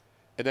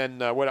 And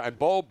then and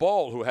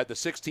Bol, who had the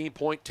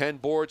 16-point, 10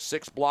 boards,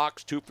 6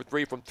 blocks, 2 for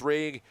 3 from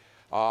 3.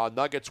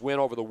 Nuggets win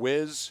over the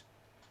Wiz.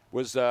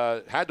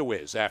 Had the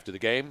Wiz after the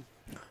game.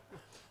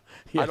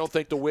 I don't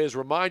think the Wiz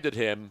reminded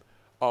him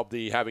of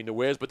having the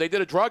Wiz, but they did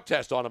a drug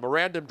test on him, a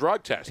random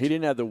drug test. He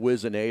didn't have the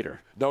Wizinator.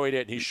 No, he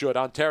didn't. He should.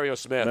 Ontario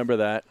Smith. Remember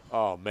that?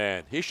 Oh,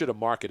 man. He should have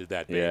marketed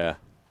that baby. Yeah.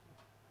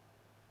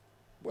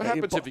 What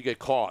happens if you get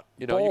caught?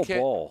 You can't.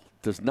 Ball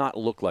does not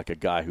look like a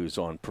guy who's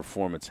on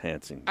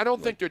performance-enhancing. I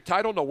don't think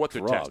I don't know what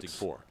they're drugs. testing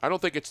for. I don't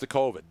think it's the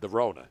COVID, the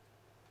Rona.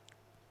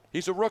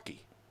 He's a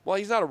rookie. Well,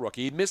 he's not a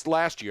rookie. He missed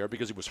last year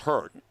because he was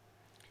hurt.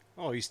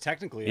 Oh, he's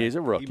technically He's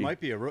a rookie. He might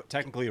be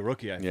technically a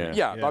rookie, I think.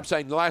 Yeah, but I'm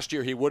saying last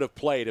year he would have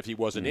played if he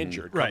wasn't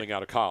injured coming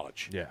out of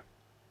college. Yeah.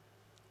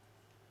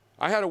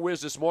 I had a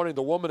whiz this morning.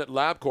 The woman at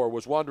LabCorp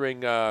was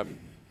wondering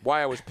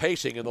why I was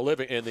pacing in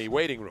the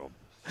waiting room.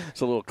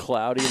 It's a little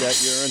cloudy,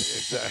 that urine.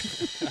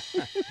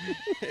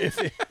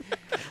 Exactly.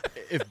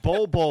 If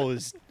Bol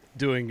is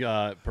doing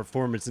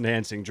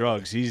performance-enhancing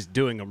drugs, he's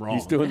doing them wrong.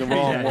 He's doing the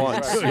wrong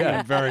ones. He's doing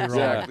them very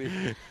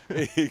wrong.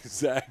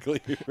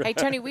 Exactly. Right. Hey,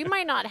 Tony, we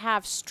might not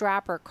have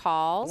strapper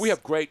calls. We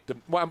have great.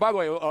 And by the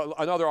way,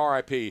 another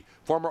RIP,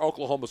 former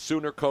Oklahoma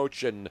Sooner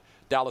coach and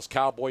Dallas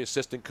Cowboy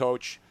assistant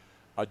coach,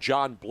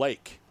 John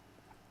Blake.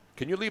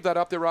 Can you leave that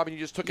up there, Robin? You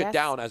just took it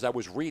down as I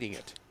was reading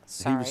it.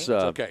 Sorry. He was, It's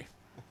okay.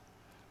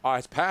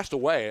 Has passed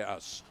away.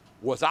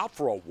 Was out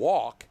for a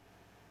walk,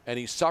 and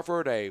he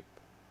suffered a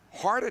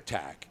heart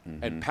attack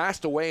and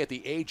passed away at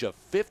the age of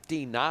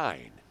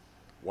 59.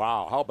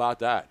 Wow, how about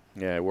that?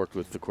 Yeah, I worked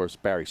with, of course,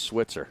 Barry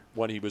Switzer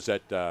when he was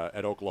at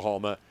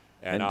Oklahoma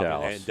and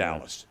Dallas.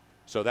 Dallas.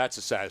 So that's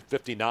a sad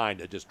 59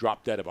 that just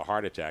dropped dead of a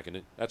heart attack,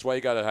 and that's why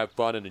you got to have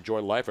fun and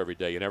enjoy life every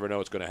day. You never know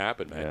what's going to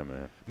happen, man. Yeah,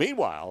 man.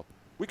 Meanwhile,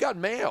 we got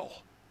mail.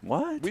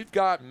 What? We've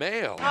got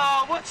mail.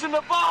 Oh, what's in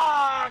the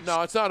box?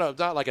 No, it's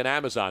not like an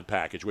Amazon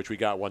package, which we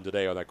got one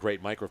today on that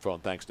great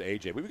microphone, thanks to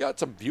AJ. We've got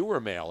some viewer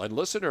mail and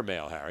listener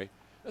mail, Harry.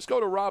 Let's go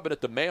to Robin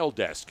at the mail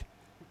desk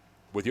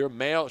with your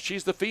mail.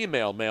 She's the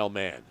female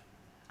mailman.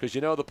 Because,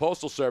 the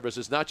Postal Service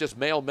is not just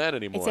mailmen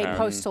anymore. It's a Harry.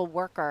 postal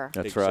worker.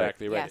 That's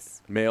exactly right.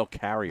 Yes. Mail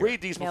carrier.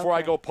 Read these before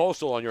I go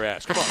postal on your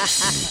ass. Come on.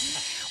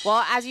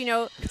 Well, as you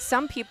know,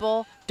 some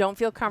people don't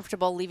feel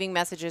comfortable leaving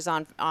messages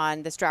on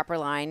the strapper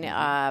line.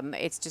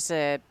 It's just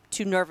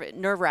too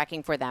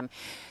nerve-wracking for them.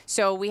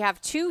 So we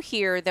have 2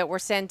 here that were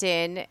sent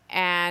in,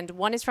 and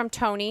one is from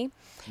Tony.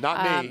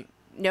 Not me.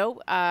 No,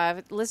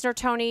 listener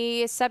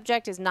Tony's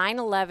subject is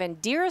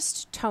 9/11.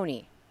 Dearest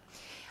Tony,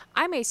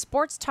 I'm a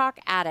sports talk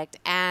addict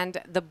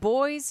and the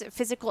boys'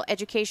 physical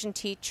education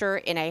teacher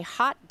in a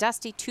hot,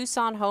 dusty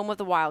Tucson home of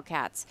the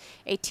Wildcats.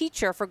 A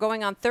teacher for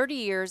going on 30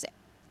 years.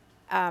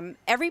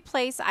 Every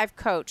place I've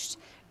coached,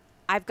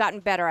 I've gotten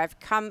better. I've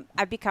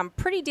become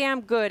pretty damn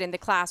good in the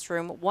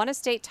classroom, won a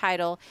state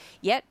title,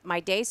 yet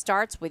my day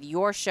starts with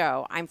your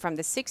show. I'm from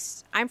the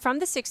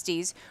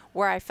 60s,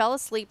 where I fell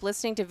asleep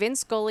listening to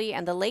Vince Scully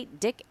and the late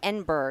Dick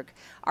Enberg.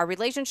 Our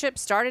relationship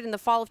started in the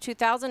fall of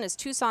 2000 as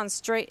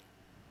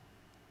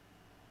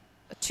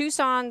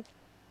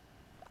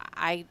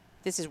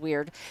this is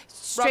weird.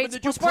 Robin,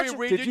 did you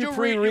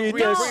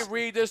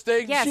pre-read this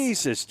thing? Yes.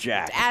 Jesus,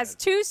 Jack. As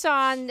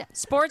Tucson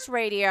Sports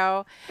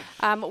Radio,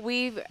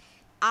 we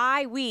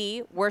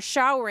were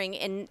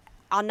showering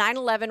on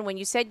 9/11 when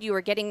you said you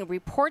were getting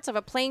reports of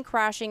a plane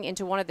crashing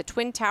into one of the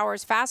Twin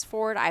Towers. Fast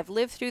forward, I've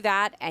lived through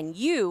that, and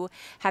you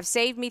have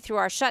saved me through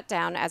our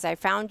shutdown as I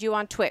found you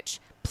on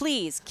Twitch.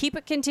 Please keep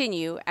it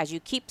continue as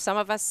you keep some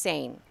of us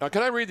sane.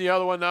 Can I read the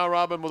other one now,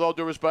 Robin, with all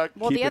due respect?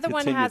 Well, the other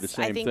one has, the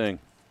same I think, thing.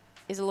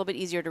 is a little bit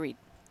easier to read.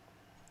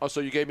 Oh, so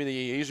you gave me the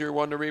easier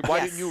one to read? Why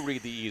didn't you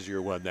read the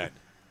easier one then?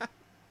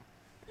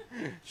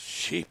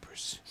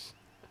 Sheepers.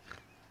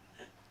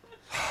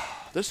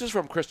 This is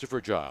from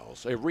Christopher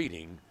Giles, a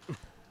reading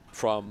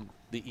from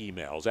the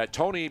emails at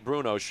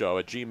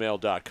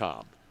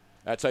TonyBrunoShow@gmail.com.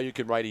 That's how you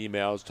can write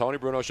emails.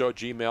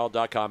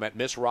 TonyBrunoShow@gmail.com, at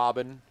Miss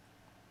Robin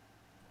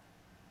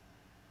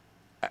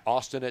at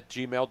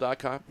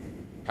Austin@gmail.com.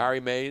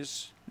 Harry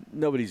Mays.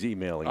 Nobody's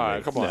emailing All right,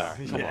 me. come on. No.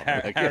 Come on.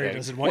 Harry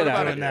doesn't want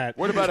that.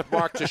 What about if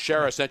Mark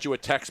Teixeira sent you a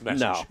text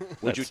message? No.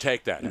 Would you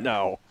take that?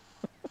 No.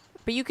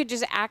 But you could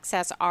just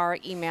access our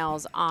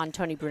emails on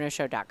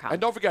TonyBrunoShow.com.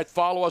 And don't forget,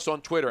 follow us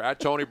on Twitter at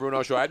Tony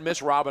Bruno Show, at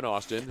Miss Robin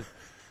Austin,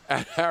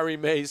 at Harry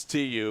Mays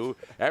TU,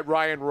 at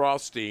Ryan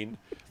Rothstein.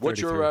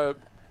 What's your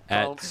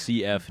at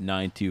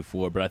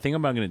CF924. But I think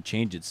I'm going to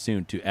change it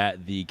soon to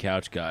at the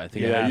couch guy. I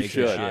think Yeah, I you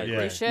should.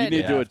 You should. You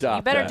need to adopt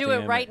You better that. do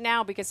it right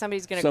now because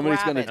somebody's going to grab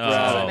Somebody's it. going to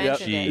grab it.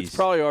 Mention Yep. it. It's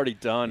probably already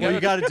done. Well, you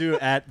got to do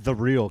it at the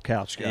real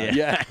couch guy.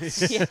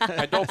 Yes.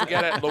 And don't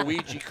forget at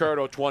Luigi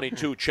Curto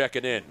 22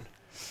 checking in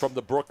from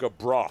the Brook of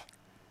Bra.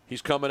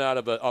 He's coming out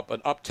of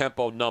an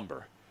up-tempo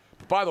number.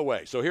 But by the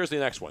way, so here's the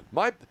next one.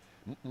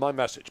 My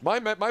message.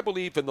 My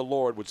belief in the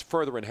Lord was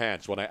further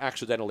enhanced when I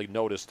accidentally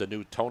noticed the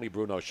new Tony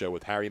Bruno show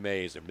with Harry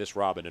Mays and Miss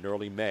Robin in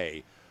early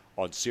May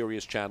on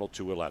Sirius Channel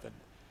 211.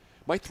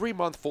 My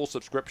 3-month full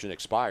subscription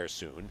expires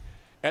soon,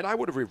 and I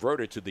would have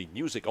reverted to the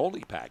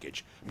music-only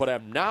package, but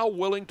I'm now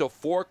willing to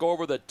fork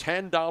over the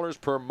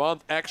 $10 per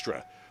month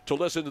extra to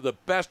listen to the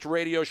best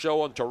radio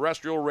show on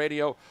terrestrial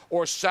radio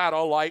or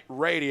satellite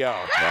radio.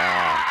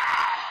 Wow.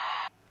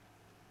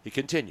 He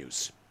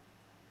continues.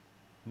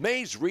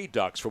 Mays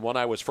Redux from when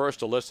I was first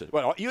to listen.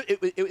 Well,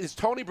 it was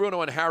Tony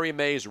Bruno and Harry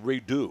Mays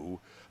redo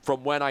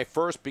from when I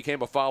first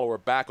became a follower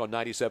back on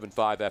 97.5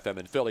 FM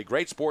in Philly.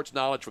 Great sports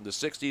knowledge from the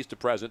 60s to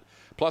present,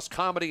 plus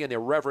comedy and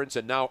irreverence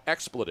and now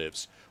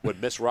expletives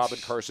when Miss Robin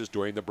curses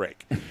during the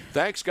break.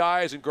 Thanks,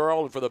 guys and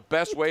girl, and for the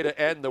best way to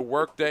end the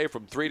workday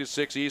from 3 to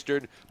 6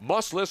 Eastern,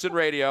 must-listen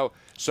radio.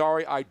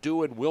 Sorry, I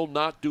do and will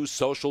not do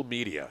social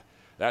media.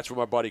 That's from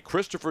our buddy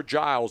Christopher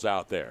Giles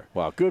out there.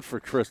 Wow, good for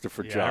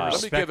Christopher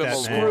Giles. Let me give him a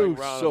Screw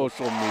round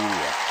social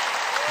media.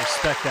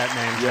 Respect that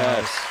man,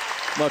 Yes,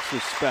 Giles. much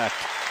respect.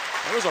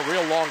 There was a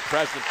real long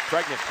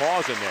pregnant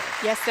pause in there.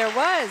 Yes, there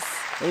was.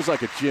 It was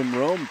like a Jim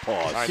Rome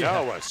pause. I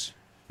know it was.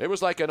 It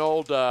was like an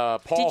old Paul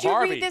Harvey. Did you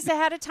read this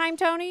ahead of time,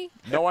 Tony?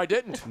 No, I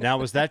didn't. Now,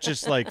 was that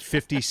just like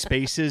 50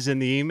 spaces in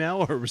the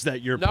email, or was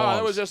that your No, pause?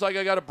 it was just like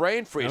I got a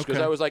brain freeze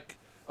because Okay.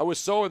 I was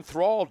so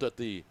enthralled at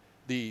the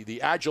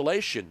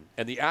adulation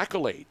and the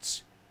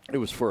accolades. It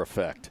was for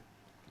effect.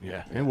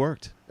 Yeah, it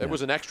worked. It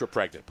was an extra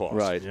pregnant pause.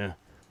 Right. Yeah.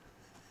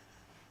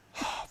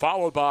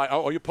 Followed by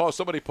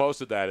somebody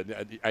posted that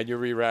and you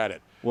reread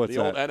it. What's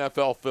the that? old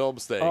NFL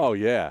Films thing. Oh,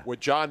 yeah. With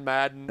John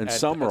Madden And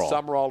Summerall.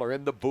 Summerall are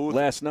in the booth.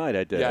 Last night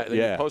I did.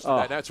 Yeah, you posted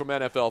that. And that's from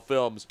NFL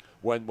Films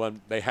when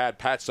they had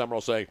Pat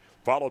Summerall saying,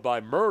 followed by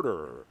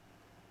murder,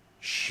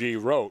 she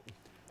wrote.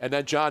 And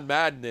then John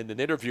Madden in an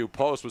interview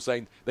post was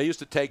saying they used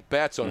to take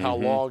bets on how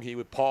long he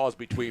would pause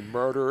between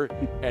murder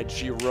and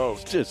she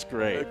wrote. Just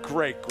great.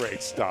 Great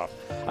stuff.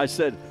 I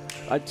said,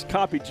 I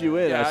copied you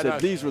in. Yeah, I I said, know.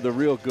 these were the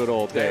real good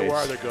old They days.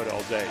 were the good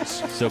old days.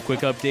 So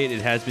quick update,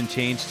 it has been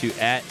changed to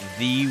at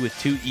the with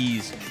 2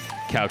 E's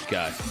couch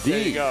guy.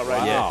 There you go, right?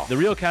 Wow. Yeah, the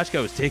real couch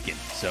guy was taken.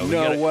 So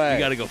No way. We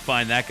got to go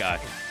find that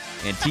guy.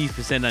 And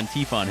send on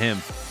Teef on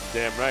him.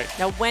 Damn right.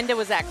 Now, when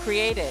was that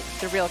created,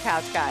 the real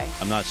couch guy?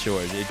 I'm not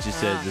sure. It just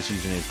says this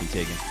username's been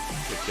taken.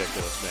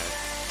 Ridiculous, man.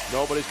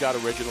 Nobody's got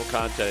original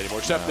content anymore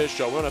except this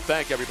show. We want to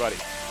thank everybody.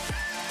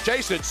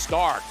 Jason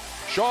Stark,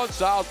 Sean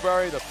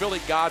Salisbury, the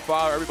Philly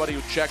Godfather, everybody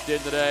who checked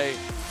in today,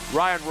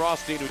 Ryan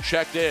Rothstein who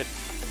checked in,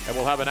 and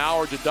we'll have an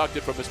hour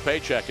deducted from his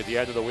paycheck at the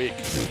end of the week.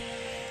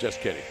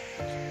 Just kidding.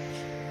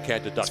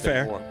 Can't deduct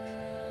anymore.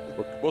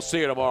 We'll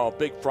see you tomorrow.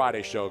 Big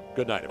Friday show.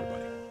 Good night,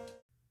 everybody.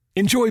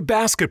 Enjoy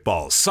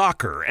basketball,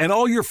 soccer, and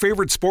all your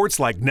favorite sports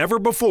like never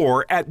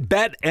before at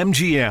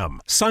BetMGM.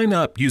 Sign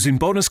up using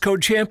bonus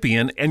code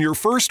CHAMPION and your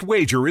first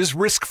wager is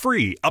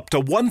risk-free up to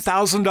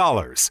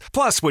 $1,000.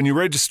 Plus, when you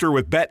register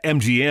with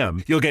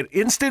BetMGM, you'll get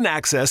instant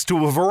access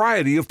to a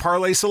variety of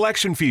parlay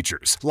selection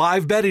features,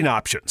 live betting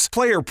options,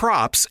 player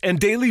props, and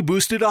daily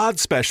boosted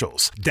odds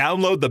specials.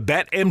 Download the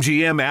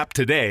BetMGM app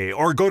today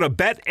or go to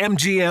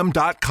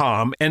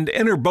BetMGM.com and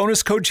enter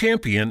bonus code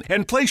CHAMPION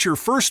and place your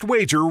first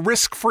wager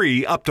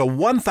risk-free up to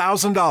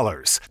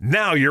 $1,000.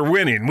 Now you're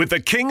winning with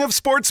the king of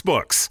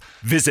sportsbooks.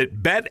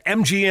 Visit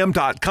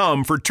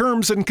BetMGM.com for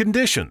terms and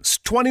conditions.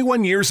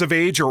 21 years of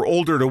age or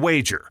older to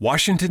wager.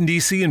 Washington,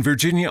 D.C. and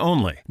Virginia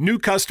only. New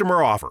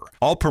customer offer.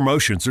 All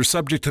promotions are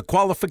subject to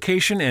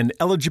qualification and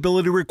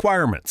eligibility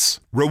requirements.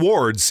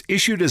 Rewards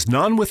issued as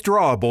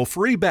non-withdrawable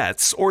free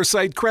bets or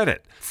site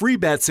credit. Free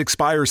bets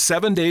expire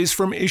 7 days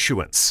from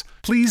issuance.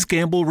 Please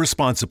gamble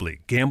responsibly.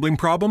 Gambling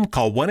problem?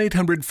 Call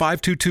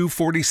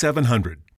 1-800-522-4700.